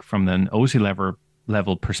typically, like from an OSI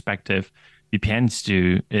level perspective, VPNs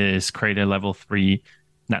do is create a level 3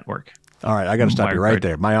 network. All right, I got to stop you right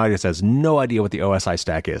there. My audience has no idea what the OSI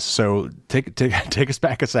stack is. So take us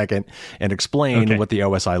back a second and explain what the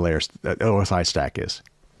OSI stack is.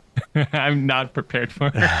 I'm not prepared for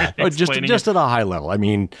just at a high level. I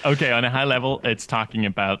mean, okay, on a high level, it's talking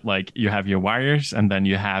about like you have your wires, and then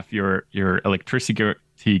you have your electricity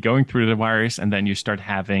going through the wires, and then you start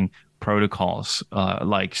having protocols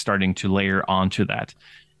like starting to layer onto that.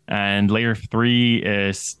 And layer 3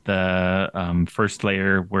 is the first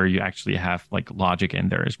layer where you actually have like logic in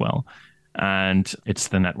there as well. And it's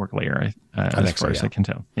the network layer, as far as I can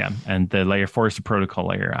tell. Yeah. And the layer 4 is the protocol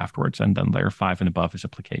layer afterwards. And then layer 5 and above is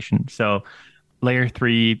application. So layer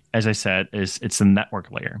 3, as I said, it's the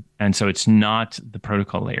network layer. And so it's not the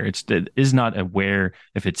protocol layer. It is not aware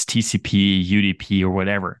if it's TCP, UDP, or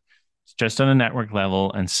whatever. It's just on a network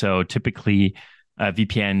level. And so typically,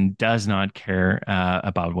 VPN does not care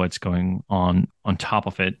about what's going on top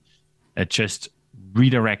of it. It's just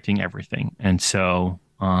redirecting everything. And so,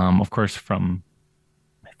 of course, from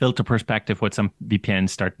a filter perspective, what some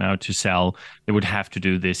VPNs start now to sell, they would have to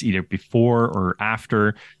do this either before or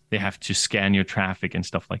after. They have to scan your traffic and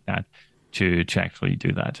stuff like that to actually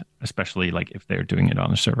do that, especially like if they're doing it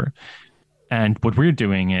on a server. And what we're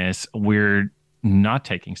doing is we're not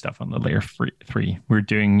taking stuff on the layer 3. We're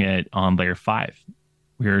doing it on layer 5.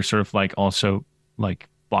 We're sort of like also like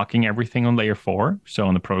blocking everything on layer 4, so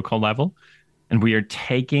on the protocol level. And we are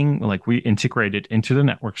taking, like we integrate it into the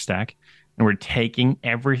network stack, and we're taking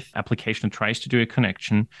every application that tries to do a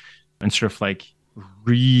connection and sort of like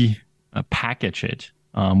package it.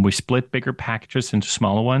 We split bigger packages into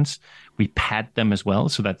smaller ones. We pad them as well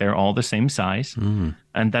so that they're all the same size.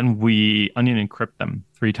 And then we onion encrypt them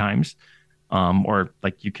 3 times. Or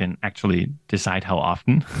like you can actually decide how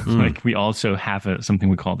often. Like we also have something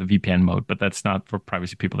we call the VPN mode, but that's not for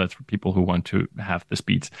privacy people. That's for people who want to have the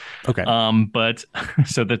speeds. Okay. But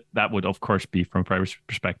so that would of course be from a privacy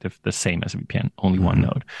perspective the same as a VPN, only one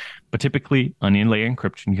node. But typically onion layer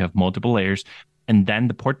encryption, you have multiple layers, and then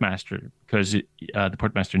the port master, because the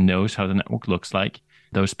port master knows how the network looks like,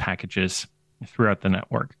 those packages throughout the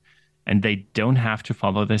network. And they don't have to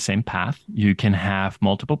follow the same path. You can have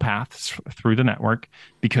multiple paths through the network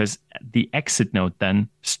because the exit node then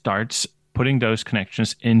starts putting those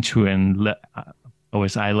connections into an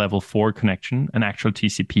OSI level 4 connection, an actual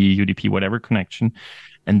TCP, UDP, whatever connection.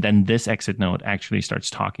 And then this exit node actually starts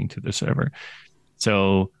talking to the server.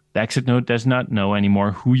 So the exit node does not know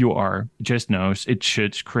anymore who you are. It just knows it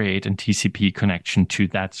should create a TCP connection to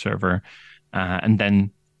that server. And then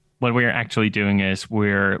what we're actually doing is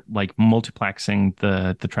we're like multiplexing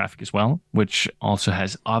the traffic as well, which also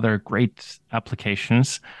has other great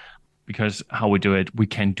applications, because how we do it, we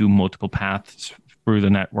can do multiple paths through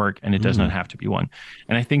the network, and it does not have to be one.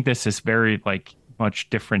 And I think this is very like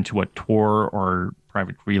much different to what Tor or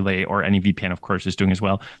Private Relay or any VPN, of course, is doing as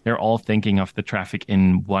well. They're all thinking of the traffic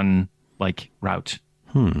in one like route.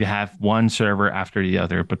 You have one server after the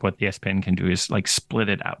other, but what the SPN can do is like split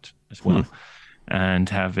it out as well. And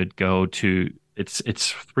have it go to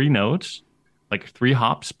it's 3 nodes, like 3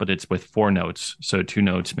 hops, but it's with 4 nodes. So 2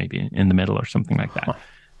 nodes maybe in the middle or something like that. Huh.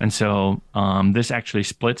 And so this actually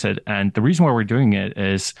splits it. And the reason why we're doing it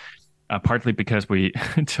is partly because we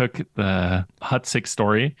took the Hut6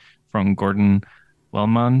 story from Gordon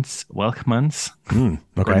Welkman's Gordon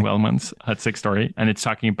Wellman's Hut6 story, and it's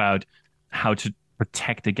talking about how to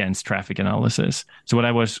protect against traffic analysis. So what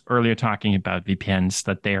I was earlier talking about VPNs,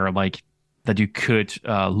 that they are like that you could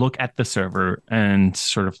look at the server and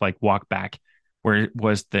sort of like walk back where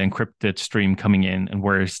was the encrypted stream coming in and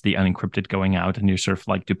where is the unencrypted going out, and you sort of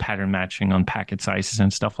like do pattern matching on packet sizes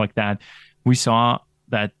and stuff like that. We saw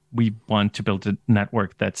that we want to build a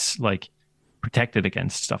network that's like protected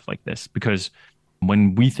against stuff like this, because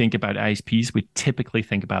when we think about ISPs, we typically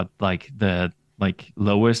think about like the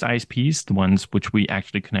lowest ISPs, the ones which we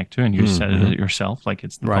actually connect to, and you said it yourself, like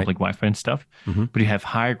it's the public Wi-Fi and stuff. But you have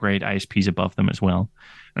higher grade ISPs above them as well.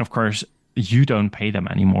 And of course, you don't pay them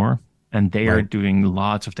anymore. And they are doing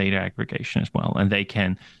lots of data aggregation as well. And they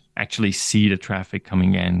can actually see the traffic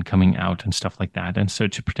coming in, coming out, and stuff like that. And so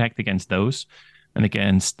to protect against those and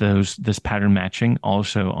against this pattern matching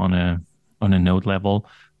also on a node level,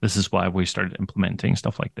 this is why we started implementing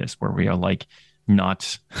stuff like this, where we are like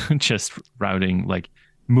not just routing, like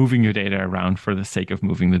moving your data around for the sake of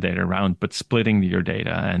moving the data around, but splitting your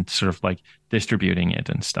data and sort of like distributing it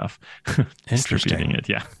and stuff. Interesting.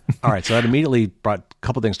 Yeah. All right. So that immediately brought a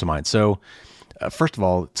couple things to mind. So first of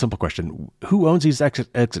all, simple question. Who owns these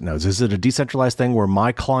exit nodes? Is it a decentralized thing where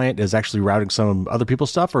my client is actually routing some other people's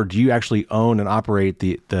stuff, or do you actually own and operate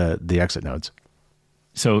the exit nodes?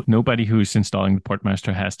 So nobody who's installing the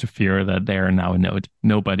Portmaster has to fear that they are now a node.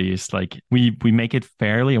 Nobody is like, we make it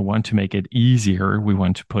fairly and want to make it easier. We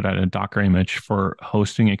want to put out a Docker image for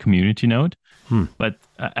hosting a community node. But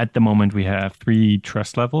at the moment, we have 3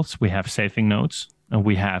 trust levels. We have safing nodes, and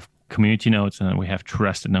we have community nodes, and then we have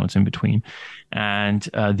trusted nodes in between. And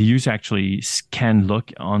the user actually can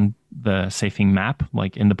look on the safing map,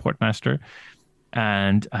 like in the Portmaster,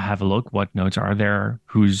 and have a look, what nodes are there,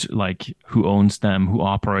 who owns them, who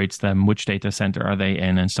operates them, which data center are they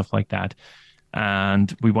in, and stuff like that.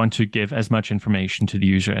 And we want to give as much information to the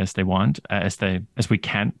user as they want, as we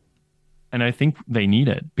can. And I think they need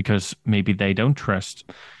it, because maybe they don't trust,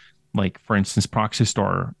 like, for instance, Proxy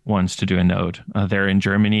Store wants to do a node. They're in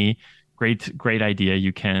Germany. Great idea.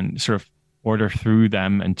 You can sort of order through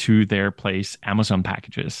them and to their place Amazon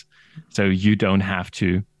packages. So you don't have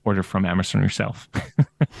to order from Amazon yourself.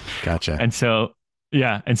 Gotcha. And so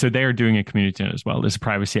they are doing a community node as well. There's a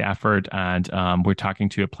privacy effort, and we're talking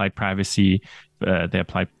to Applied Privacy, the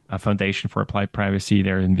Applied Foundation for Applied Privacy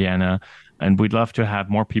there in Vienna. And we'd love to have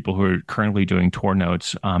more people who are currently doing Tor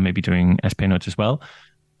nodes, maybe doing SP nodes as well.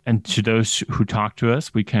 And to those who talk to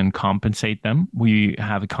us, we can compensate them. We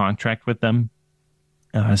have a contract with them,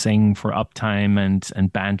 saying for uptime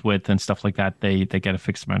and bandwidth and stuff like that, they get a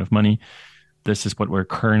fixed amount of money. This is what we're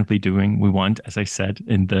currently doing. We want, as I said,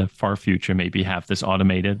 in the far future, maybe have this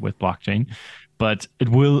automated with blockchain, but it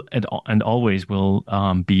will and always will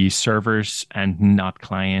be servers and not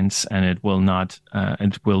clients, and it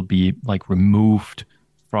will be like removed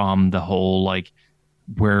from the whole like,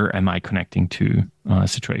 where am I connecting to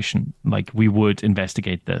situation. Like, we would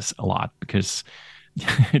investigate this a lot, because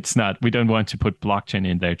we don't want to put blockchain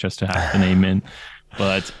in there just to have the name in.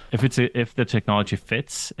 But if the technology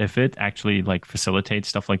fits, if it actually like facilitates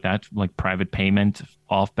stuff like that, like private payment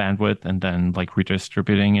off bandwidth, and then like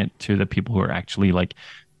redistributing it to the people who are actually like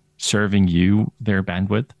serving you their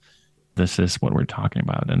bandwidth, this is what we're talking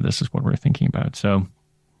about, and this is what we're thinking about. So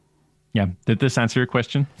yeah, did this answer your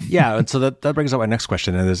question? Yeah, and so that brings up my next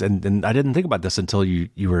question, and I didn't think about this until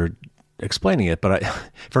you were explaining it, but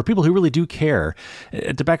for people who really do care,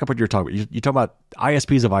 to back up what you're talking about, you talk about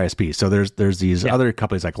ISPs of ISPs. So there's these other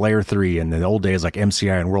companies like Layer 3, and in the old days like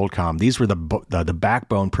MCI and WorldCom. These were the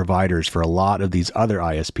backbone providers for a lot of these other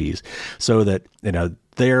ISPs. So that,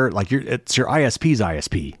 they're like it's your ISP's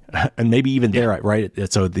ISP, and maybe even there, right?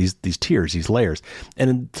 So these tiers, these layers,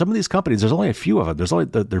 and in some of these companies, there's only a few of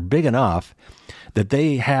them. They're big enough that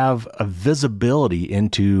they have a visibility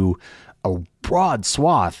into a broad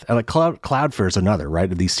swath, and like Cloudflare is another, right?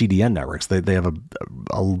 These CDN networks, they have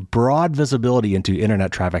a broad visibility into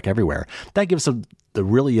internet traffic everywhere. That gives them the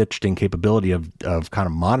really interesting capability of kind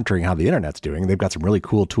of monitoring how the internet's doing. They've got some really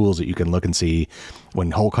cool tools that you can look and see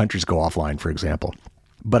when whole countries go offline, for example.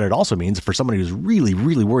 But it also means for somebody who's really,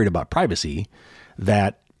 really worried about privacy,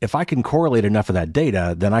 that if I can correlate enough of that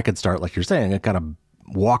data, then I can start, like you're saying, and kind of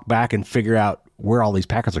walk back and figure out where all these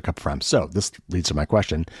packets are coming from. So this leads to my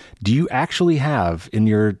question. Do you actually have in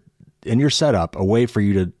your setup a way for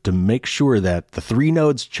you to make sure that the 3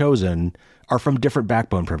 nodes chosen are from different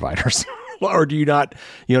backbone providers? Or do you not,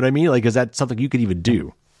 you know what I mean? Like, is that something you could even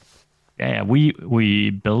do? Yeah, we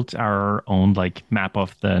built our own like map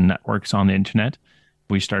of the networks on the internet.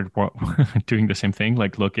 We started doing the same thing,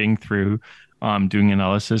 like looking through, doing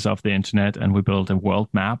analysis of the internet, and we built a world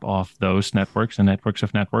map of those networks and networks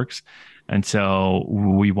of networks. And so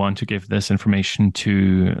we want to give this information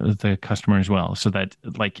to the customer as well, so that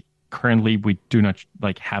like currently we do not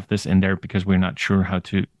like have this in there because we're not sure how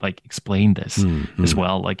to like explain this as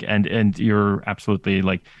well. Like, and you're absolutely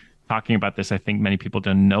like talking about this. I think many people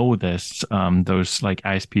don't know this, those like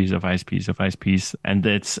ISPs of ISPs of ISPs. And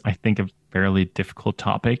it's, I think, a fairly difficult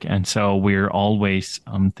topic. And so we're always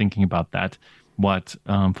thinking about that, what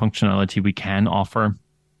functionality we can offer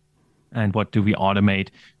and what do we automate,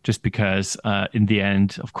 just because in the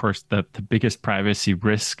end, of course, the biggest privacy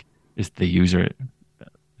risk is the user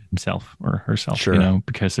himself or herself, Sure. you know,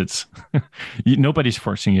 because it's nobody's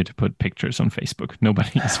forcing you to put pictures on Facebook.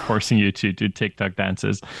 Nobody is forcing you to do TikTok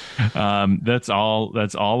dances. That's all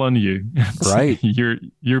on you. Right.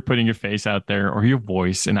 You're putting your face out there, or your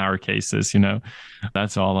voice in our cases, you know,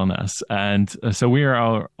 that's all on us. And so we are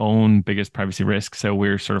our own biggest privacy risk. So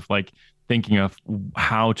we're sort of like thinking of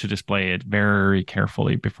how to display it very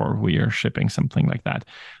carefully before we are shipping something like that.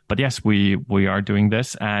 But yes, we are doing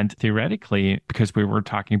this. And theoretically, because we were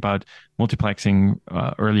talking about multiplexing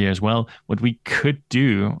earlier as well, what we could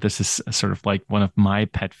do, this is sort of like one of my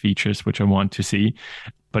pet features, which I want to see,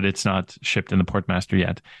 but it's not shipped in the Portmaster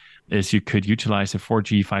yet, is you could utilize a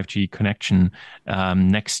 4G, 5G connection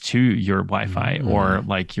next to your Wi-Fi or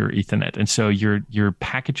like your Ethernet. And so your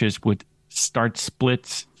packages would start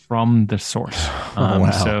split from the source.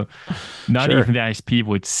 Wow. So not even the ISP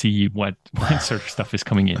would see what sort of stuff is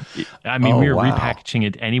coming in. I mean, we're repackaging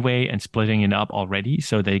it anyway and splitting it up already,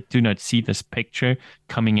 so they do not see this picture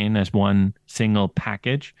coming in as one single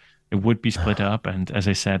package. It would be split up and, as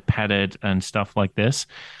I said, padded and stuff like this.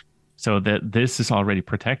 So that this is already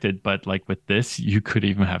protected, but like with this, you could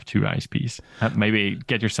even have two ISPs. Maybe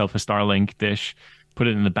get yourself a Starlink dish, put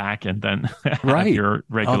it in the back, and then have your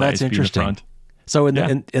regular ISP in the front. So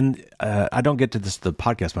I don't get to the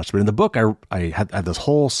podcast much, but in the book, I had this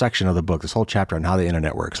whole section of the book, this whole chapter on how the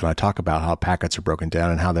internet works. And I talk about how packets are broken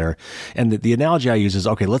down and how the analogy I use is,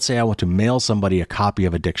 okay, let's say I want to mail somebody a copy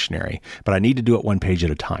of a dictionary, but I need to do it one page at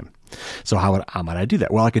a time. So how might I do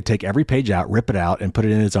that? Well, I could take every page out, rip it out, and put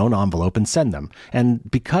it in its own envelope and send them. And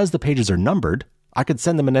because the pages are numbered, I could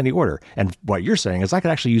send them in any order. And what you're saying is I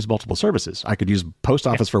could actually use multiple services. I could use Post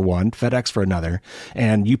Office for one, FedEx for another,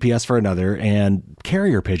 and UPS for another, and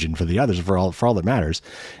Carrier Pigeon for the others for all that matters.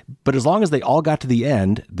 But as long as they all got to the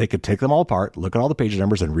end, they could take them all apart, look at all the page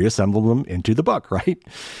numbers, and reassemble them into the book, right?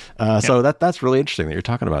 So that's really interesting that you're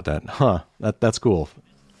talking about that. That's cool.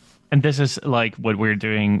 And this is like what we're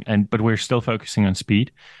doing, but we're still focusing on speed.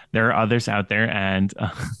 There are others out there, and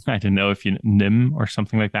I don't know if you NIM or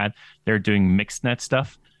something like that. They're doing mixed net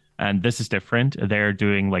stuff, and this is different.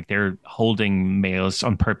 They're holding mails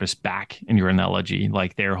on purpose back in your analogy.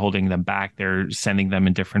 Like they're holding them back. They're sending them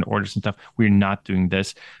in different orders and stuff. We're not doing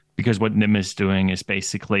this because what NIM is doing is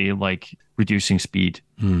basically like reducing speed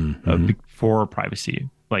for privacy.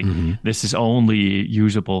 Like this is only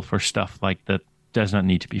usable for stuff like that does not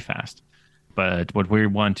need to be fast. But what we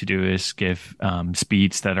want to do is give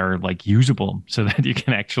speeds that are like usable so that you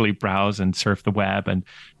can actually browse and surf the web and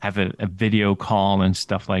have a video call and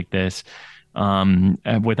stuff like this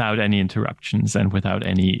without any interruptions and without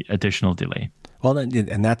any additional delay. Well, and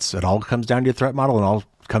it all comes down to your threat model, and all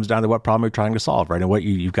comes down to what problem you're trying to solve, right? And what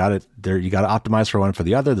you've got to optimize for one for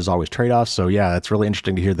the other. There's always trade-offs. So yeah, it's really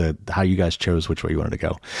interesting to hear how you guys chose which way you wanted to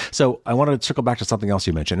go. So I wanted to circle back to something else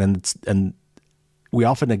you mentioned, and we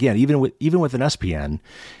often, again, even with an SPN,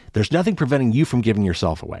 there's nothing preventing you from giving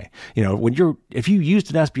yourself away. You know, if you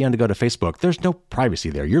used an SPN to go to Facebook, there's no privacy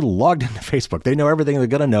there. You're logged into Facebook. They know everything they're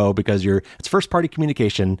going to know because it's first party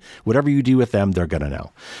communication. Whatever you do with them, they're going to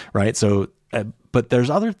know, right? So, but there's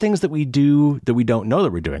other things that we do that we don't know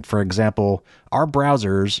that we're doing. For example, our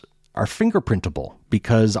browsers are fingerprintable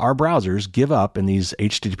because our browsers give up in these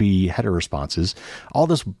HTTP header responses all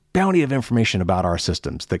this bounty of information about our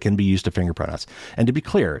systems that can be used to fingerprint us. And to be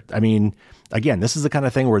clear, I mean, again, this is the kind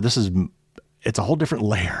of thing where it's a whole different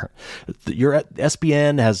layer. Your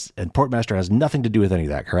SPN and Portmaster has nothing to do with any of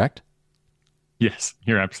that, correct? Yes,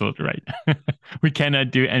 you're absolutely right. We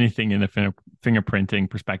cannot do anything in the fingerprinting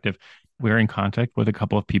perspective. We're in contact with a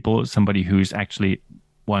couple of people, somebody who's actually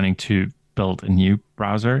wanting to build a new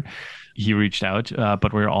browser. He reached out,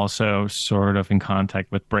 but we're also sort of in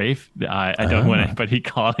contact with Brave. I don't want anybody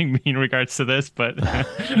calling me in regards to this, but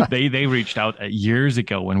they reached out years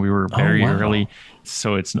ago when we were very early.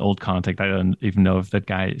 So it's an old contact. I don't even know if that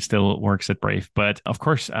guy still works at Brave, but of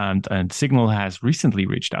course, and Signal has recently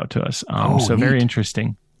reached out to us. So neat. Very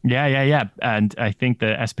interesting. Yeah. And I think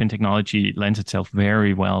the SPN technology lends itself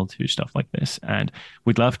very well to stuff like this. And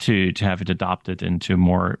we'd love to have it adopted into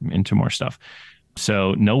more stuff.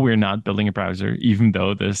 So no, we're not building a browser, even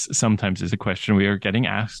though this sometimes is a question we are getting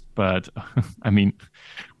asked. But I mean,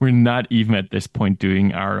 we're not even at this point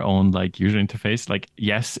doing our own like user interface. Like,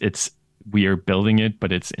 yes, we are building it,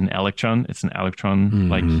 but it's in Electron. It's an Electron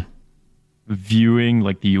like viewing,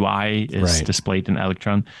 like the UI is displayed in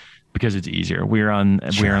Electron because it's easier. We're on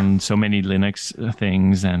so many Linux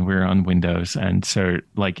things, and we're on Windows, and so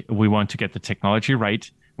like we want to get the technology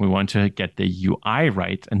right. We want to get the UI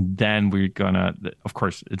right, and then we're gonna, of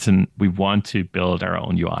course, we want to build our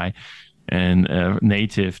own UI and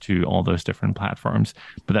native to all those different platforms.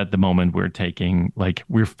 But at the moment,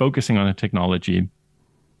 we're focusing on a technology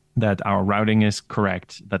that our routing is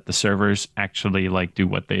correct, that the servers actually like do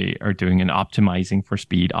what they are doing, and optimizing for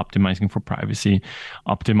speed, optimizing for privacy,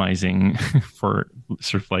 optimizing for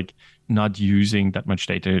sort of like not using that much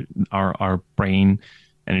data. Our brain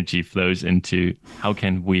energy flows into how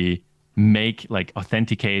can we make like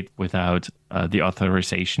authenticate without the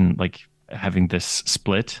authorization, like having this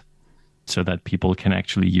split so that people can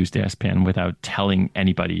actually use the SPN without telling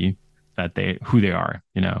anybody that who they are,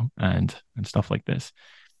 and stuff like this.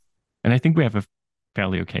 And I think we have a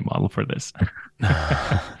fairly okay model for this.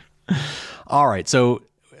 All right. So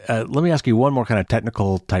let me ask you one more kind of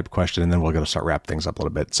technical type question, and then we're going to start wrap things up a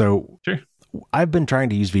little bit. So sure. I've been trying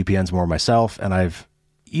to use VPNs more myself, and I've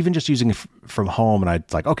even just using it from home, and I'm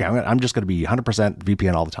like, okay, I'm just going to be 100%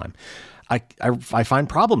 VPN all the time. I find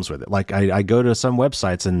problems with it. Like I go to some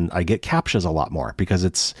websites and I get CAPTCHAs a lot more because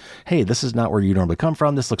it's, hey, this is not where you normally come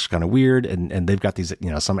from. This looks kind of weird. And they've got these,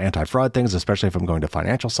 some anti-fraud things, especially if I'm going to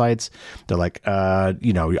financial sites. They're like, I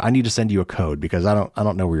need to send you a code because I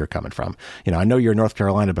don't know where you're coming from. I know you're in North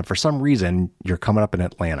Carolina, but for some reason you're coming up in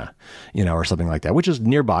Atlanta, or something like that, which is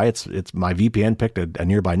nearby. It's my VPN picked a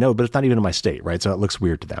nearby node, but it's not even in my state, right? So it looks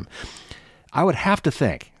weird to them. I would have to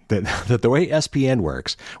think that the way SPN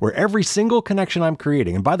works, where every single connection I'm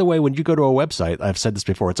creating, and by the way, when you go to a website, I've said this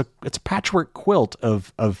before, it's a patchwork quilt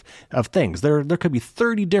of things. There could be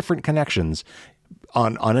 30 different connections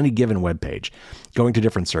on any given web page going to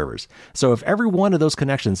different servers. So if every one of those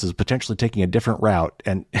connections is potentially taking a different route,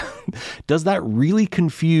 and does that really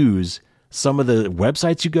confuse some of the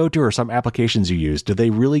websites you go to or some applications you use? Do they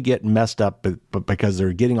really get messed up but because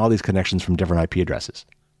they're getting all these connections from different IP addresses?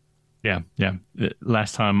 Yeah.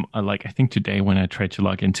 Last time, I think today when I tried to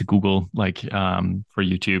log into Google, for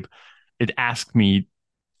YouTube, it asked me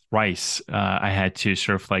thrice. I had to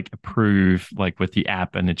sort of approve with the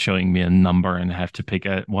app, and it's showing me a number, and I have to pick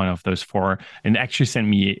one of those four, and actually send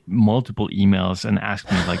me multiple emails and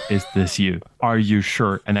ask me is this you? Are you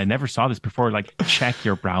sure? And I never saw this before. Check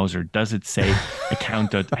your browser. Does it say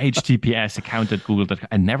account.https account.google.com?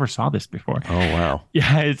 I never saw this before. Oh, wow.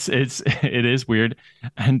 Yeah, it is weird.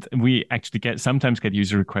 And we actually sometimes get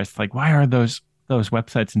user requests why are those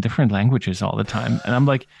websites in different languages all the time? And I'm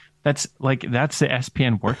like, that's the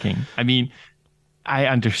SPN working. I mean, I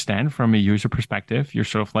understand from a user perspective. You're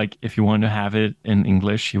sort of if you want to have it in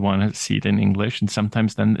English, you want to see it in English, and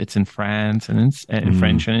sometimes then it's in France and in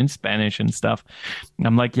French and in Spanish and stuff. And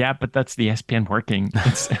I'm like, yeah, but that's the SPN working.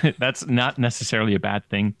 That's not necessarily a bad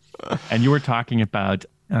thing. And you were talking about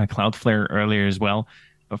Cloudflare earlier as well.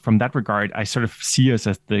 From that regard, I sort of see us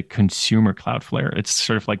as the consumer Cloudflare. It's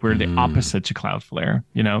sort of we're the opposite to Cloudflare.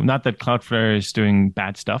 Not that Cloudflare is doing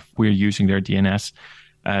bad stuff. We're using their DNS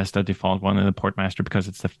as the default one in the port master because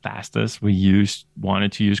it's the fastest. We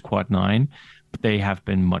wanted to use Quad 9, but they have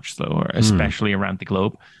been much slower, especially around the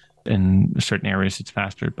globe. In certain areas, it's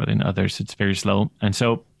faster, but in others, it's very slow. And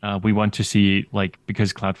so we want to see,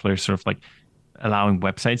 because Cloudflare is sort of allowing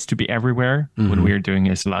websites to be everywhere. What we're doing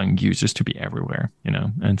is allowing users to be everywhere,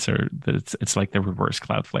 and so it's like the reverse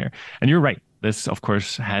Cloudflare. And you're right. This, of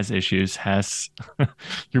course, has issues,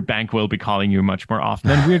 your bank will be calling you much more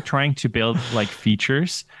often. And we're trying to build we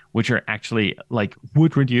which are actually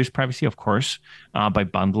would reduce privacy, of course, by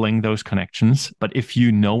bundling those connections. But if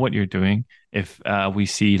you know what you're doing, if we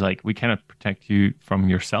see we cannot protect you from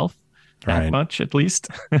yourself, that much at least.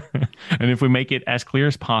 And if we make it as clear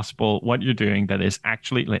as possible what you're doing, that is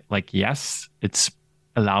actually yes, it's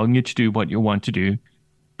allowing you to do what you want to do,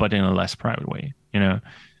 but in a less private way,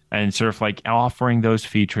 and sort of offering those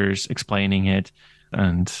features, explaining it,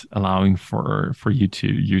 and allowing for you to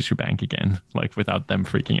use your bank again, like without them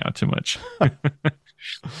freaking out too much.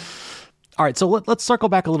 All right, so let's circle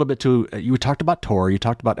back a little bit to, you talked about Tor, you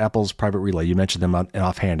talked about Apple's private relay, you mentioned them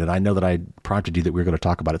offhand, and I know that I prompted you that we were going to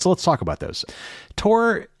talk about it. So let's talk about those.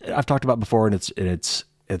 Tor, I've talked about before, and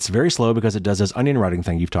it's very slow because it does this onion routing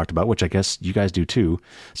thing you've talked about, which I guess you guys do too.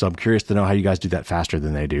 So I'm curious to know how you guys do that faster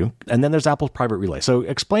than they do. And then there's Apple's private relay. So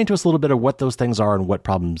explain to us a little bit of what those things are and what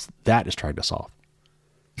problems that is trying to solve.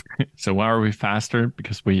 So why are we faster?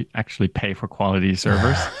 Because we actually pay for quality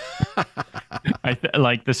servers.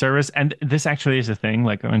 Like the service, and this actually is a thing.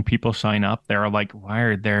 Like when people sign up, they're like, "Why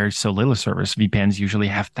are there so little servers?" VPNs usually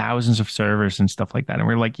have thousands of servers and stuff like that, and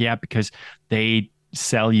we're like, "Yeah, because they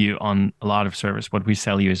sell you on a lot of servers. What we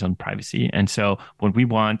sell you is on privacy, and so what we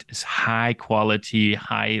want is high quality,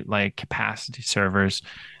 high like capacity servers,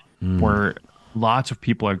 where lots of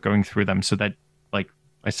people are going through them, so that."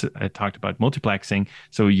 I talked about multiplexing.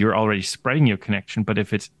 So you're already spreading your connection, but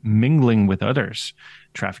if it's mingling with others,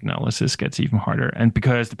 traffic analysis gets even harder. And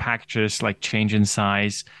because the packages like change in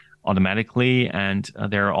size automatically and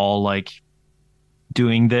they're all like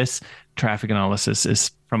doing this, traffic analysis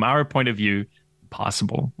is, from our point of view,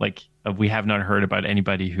 possible. Like we have not heard about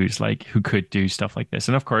anybody who could do stuff like this.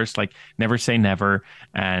 And of course, like never say never.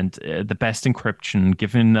 And the best encryption,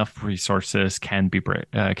 given enough resources, can be broken.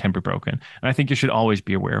 And I think you should always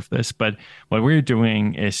be aware of this. But what we're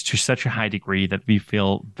doing is to such a high degree that we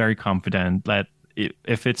feel very confident that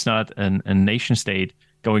if it's not a nation state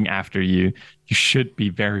going after you, you should be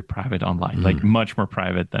very private online, like much more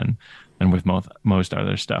private than with most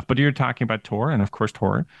other stuff. But you're talking about Tor, and of course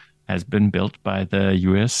Tor has been built by the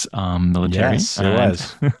U.S. Military. Yes, it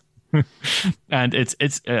was. And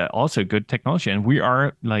it's also good technology. And we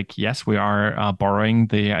are like, yes, we are borrowing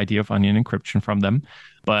the idea of onion encryption from them.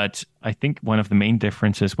 But I think one of the main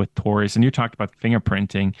differences with Tor is, and you talked about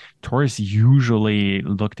fingerprinting, Tor is usually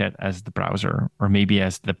looked at as the browser or maybe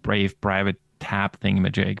as the Brave private tab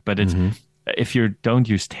thingamajig. But it's if you don't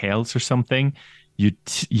use Tails or something, you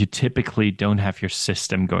typically don't have your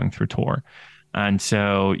system going through Tor. And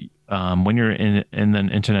so when you're in an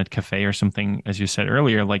internet cafe or something, as you said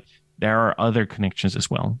earlier, like there are other connections as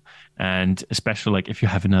well. And especially like if you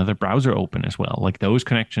have another browser open as well, like those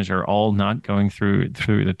connections are all not going through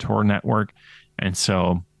the Tor network. And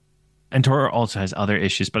so, and Tor also has other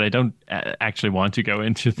issues, but I don't actually want to go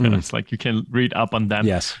into those. Like you can read up on them.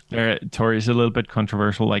 Yes. Tor is a little bit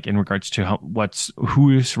controversial, like in regards to who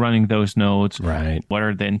is running those nodes, right? What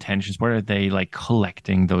are the intentions? What are they like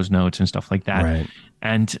collecting those nodes and stuff like that? Right.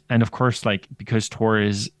 And of course, like because Tor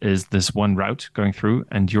is this one route going through,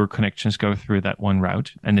 and your connections go through that one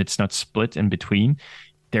route, and it's not split in between.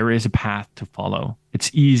 There is a path to follow. It's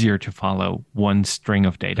easier to follow one string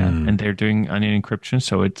of data, and they're doing onion encryption,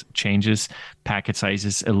 so it changes packet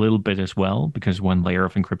sizes a little bit as well because one layer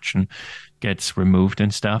of encryption gets removed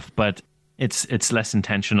and stuff. But it's less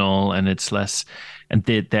intentional, and it's less, and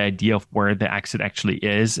the idea of where the exit actually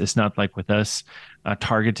is not like with us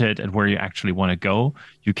targeted at where you actually want to go.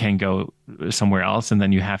 You can go somewhere else, and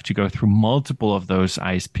then you have to go through multiple of those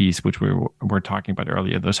ISPs, which we were talking about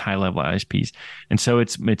earlier, those high level ISPs. And so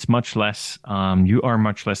it's much less, you are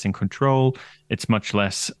much less in control. It's much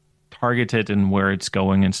less targeted in where it's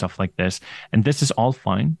going and stuff like this. And this is all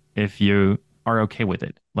fine if you are okay with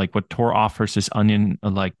it. Like what Tor offers is onion,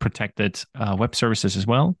 like protected web services as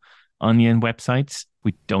well. Onion websites,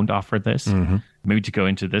 we don't offer this. Maybe to go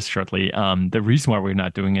into this shortly. The reason why we're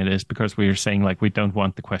not doing it is because we are saying like we don't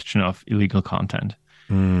want the question of illegal content.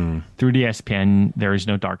 Through the SPN, there is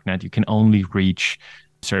no darknet. You can only reach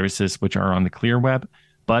services which are on the clear web,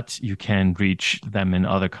 but you can reach them in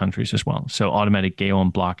other countries as well. So automatic geo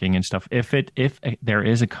and blocking and stuff. If there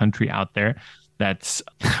is a country out there that's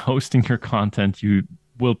hosting your content, you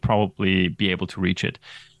will probably be able to reach it.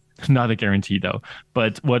 Not a guarantee though.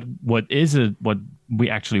 But what we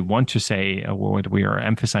actually want to say, what we are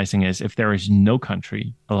emphasizing is if there is no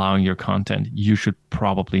country allowing your content, you should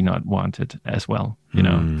probably not want it as well. You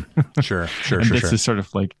know? Sure. And this is sort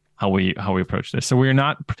of like how we approach this. So we're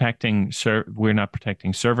not protecting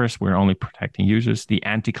servers. We're only protecting users. The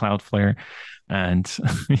anti-Cloudflare, and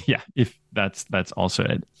yeah, if that's also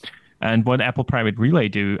it. And what Apple Private Relay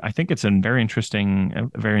do, I think it's a very interesting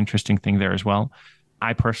thing there as well.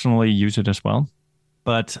 I personally use it as well.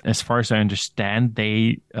 But as far as I understand,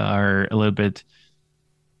 they are a little bit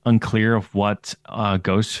unclear of what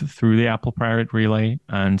goes through the Apple Private Relay.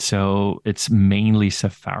 And so it's mainly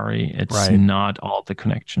Safari. It's not all the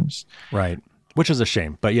connections. Right. which is a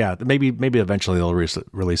shame. But yeah, maybe eventually they'll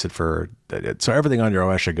release it for so everything on your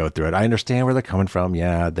OS should go through it. I understand where they're coming from.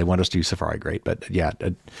 Yeah, they want us to use Safari, great, but yeah,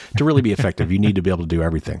 to really be effective, you need to be able to do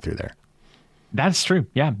everything through there. That's true.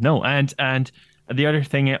 Yeah, no, and the other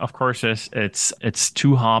thing, of course, is it's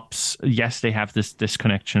 2 hops. Yes, they have this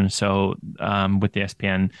connection. So with the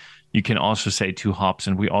SPN, you can also say 2 hops,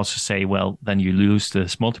 and we also say, well, then you lose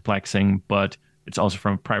this multiplexing, but it's also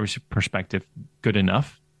from a privacy perspective good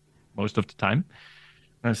enough most of the time.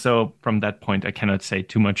 And so from that point, I cannot say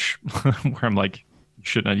too much where I'm like, you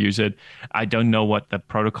should not use it. I don't know what the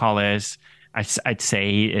protocol is. I'd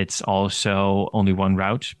say it's also only 1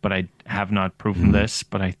 route, but I have not proven this,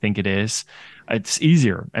 but I think it is. It's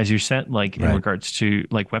easier, as you said, like in regards to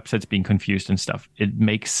like websites being confused and stuff. It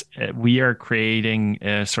makes, we are creating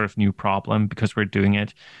a sort of new problem because we're doing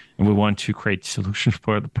it, and we want to create solutions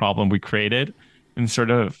for the problem we created in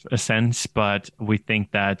sort of a sense. But we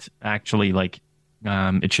think that actually like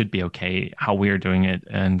it should be okay how we are doing it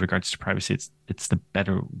in regards to privacy. It's the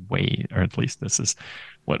better way, or at least this is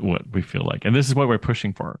what we feel like. And this is what we're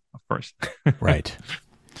pushing for, of course. Right.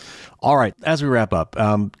 All right. As we wrap up,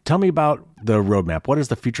 tell me about the roadmap. What does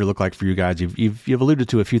the future look like for you guys? You've alluded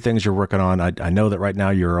to a few things you're working on. I know that right now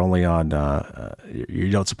you're only on, you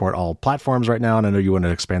don't support all platforms right now, and I know you want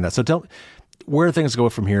to expand that. So tell where do things go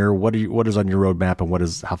from here? What is on your roadmap,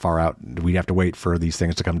 and how far out do we have to wait for these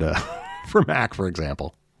things to come to for Mac, for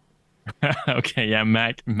example? Okay. Yeah.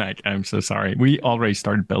 Mac. I'm so sorry. We already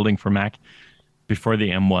started building for Mac before the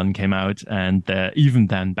M1 came out. And even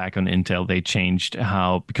then, back on Intel, they changed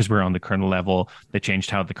how, because we're on the kernel level, they changed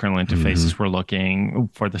how the kernel interfaces were looking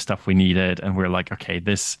for the stuff we needed. And we're like, okay,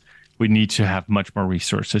 we need to have much more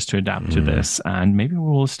resources to adapt to this. And maybe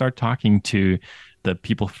we'll start talking to the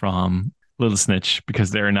people from Little Snitch,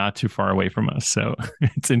 because they're not too far away from us. So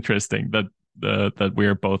it's interesting that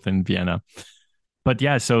we're both in Vienna. But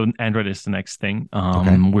yeah, so Android is the next thing.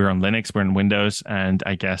 We're on Linux, we're on Windows, and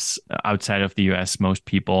I guess outside of the US, most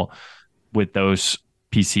people with those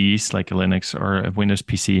PCs, like a Linux or a Windows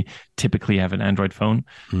PC, typically have an Android phone.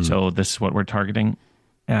 So this is what we're targeting,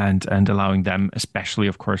 and allowing them, especially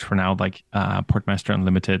of course for now, like Portmaster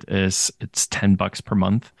Unlimited it's $10 per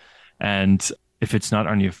month, and if it's not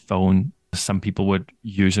on your phone, some people would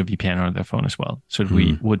use a VPN on their phone as well. So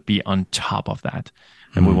we would be on top of that,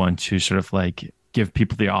 and we want to sort of like give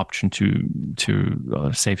people the option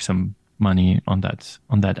to save some money on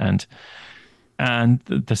that end. And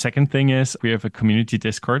the second thing is we have a community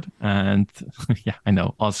Discord, and yeah, I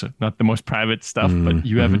know, also not the most private stuff, but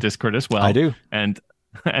you have a Discord as well. I do. And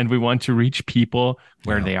we want to reach people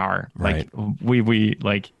where they are. Right. Like we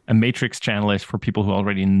like a matrix channel is for people who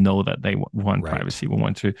already know that they want privacy. We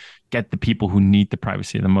want to get the people who need the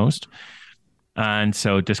privacy the most. And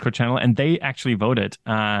so Discord channel, and they actually voted,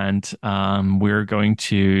 and we're going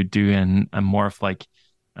to do a more of like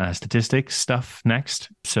statistics stuff next,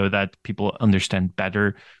 so that people understand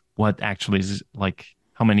better what actually is like,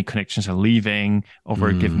 how many connections are leaving over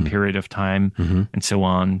a given period of time, and so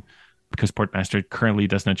on. Because Portmaster currently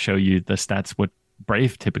does not show you the stats what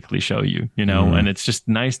Brave typically show you, and it's just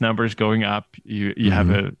nice numbers going up. You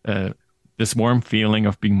have this warm feeling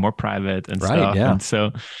of being more private and stuff, and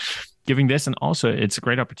so. Giving this, and also it's a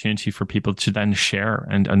great opportunity for people to then share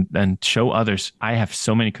and show others. I have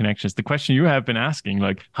so many connections. The question you have been asking,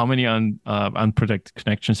 like how many unprotected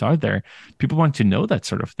connections are there? People want to know that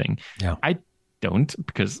sort of thing. Yeah. I don't,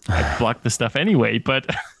 because I block the stuff anyway, but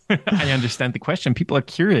I understand the question. People are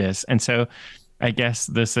curious. And so I guess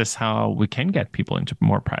this is how we can get people into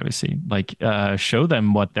more privacy, like show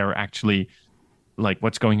them what they're actually like,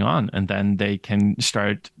 what's going on, and then they can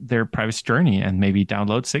start their privacy journey and maybe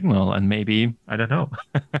download Signal, and maybe, I don't know,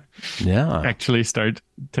 actually start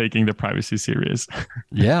taking the privacy serious.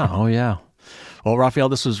 Yeah. Oh yeah. Well, Raphael,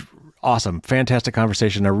 this was awesome. Fantastic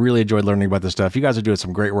conversation. I really enjoyed learning about this stuff. You guys are doing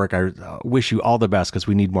some great work. I wish you all the best, because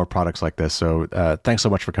we need more products like this. So thanks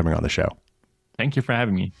so much for coming on the show. Thank you for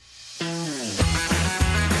having me.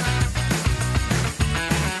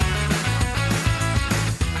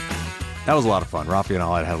 That was a lot of fun. Raphael and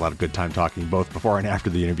I had a lot of good time talking, both before and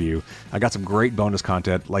after the interview. I got some great bonus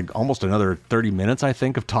content, like almost another 30 minutes, I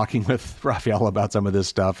think, of talking with Raphael about some of this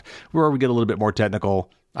stuff, where we get a little bit more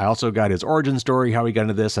technical. I also got his origin story, how he got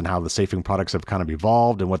into this, and how the safing products have kind of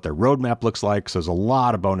evolved and what their roadmap looks like. So there's a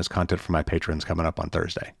lot of bonus content for my patrons coming up on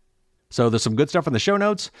Thursday. So there's some good stuff in the show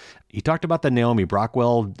notes. He talked about the Naomi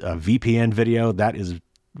Brockwell VPN video. That is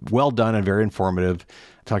well done and very informative,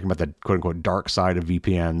 talking about the quote unquote dark side of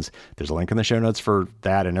VPNs. There's a link in the show notes for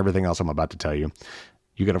that and everything else I'm about to tell you.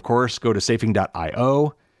 You can, of course, go to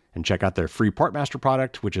safing.io And check out their free Portmaster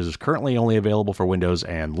product, which is currently only available for Windows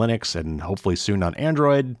and Linux, and hopefully soon on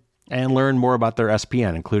Android. And learn more about their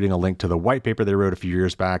SPN, including a link to the white paper they wrote a few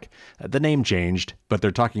years back. The name changed, but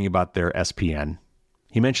they're talking about their SPN.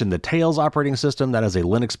 He mentioned the Tails operating system. That is a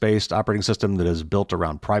Linux-based operating system that is built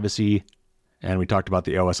around privacy. And we talked about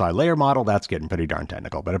the OSI layer model. That's getting pretty darn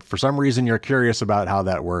technical. But if for some reason you're curious about how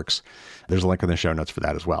that works, there's a link in the show notes for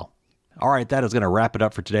that as well. All right, that is going to wrap it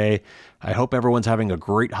up for today. I hope everyone's having a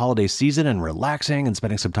great holiday season and relaxing and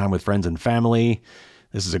spending some time with friends and family.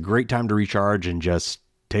 This is a great time to recharge and just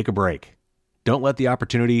take a break. Don't let the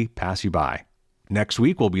opportunity pass you by. Next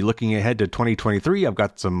week, we'll be looking ahead to 2023. I've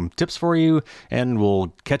got some tips for you, and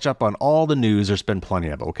we'll catch up on all the news. There's been plenty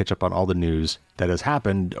of it. We'll catch up on all the news that has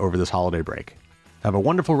happened over this holiday break. Have a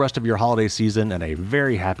wonderful rest of your holiday season and a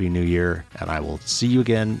very happy new year, and I will see you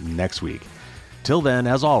again next week. Till then,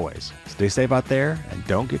 as always, stay safe out there and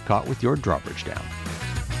don't get caught with your drawbridge down.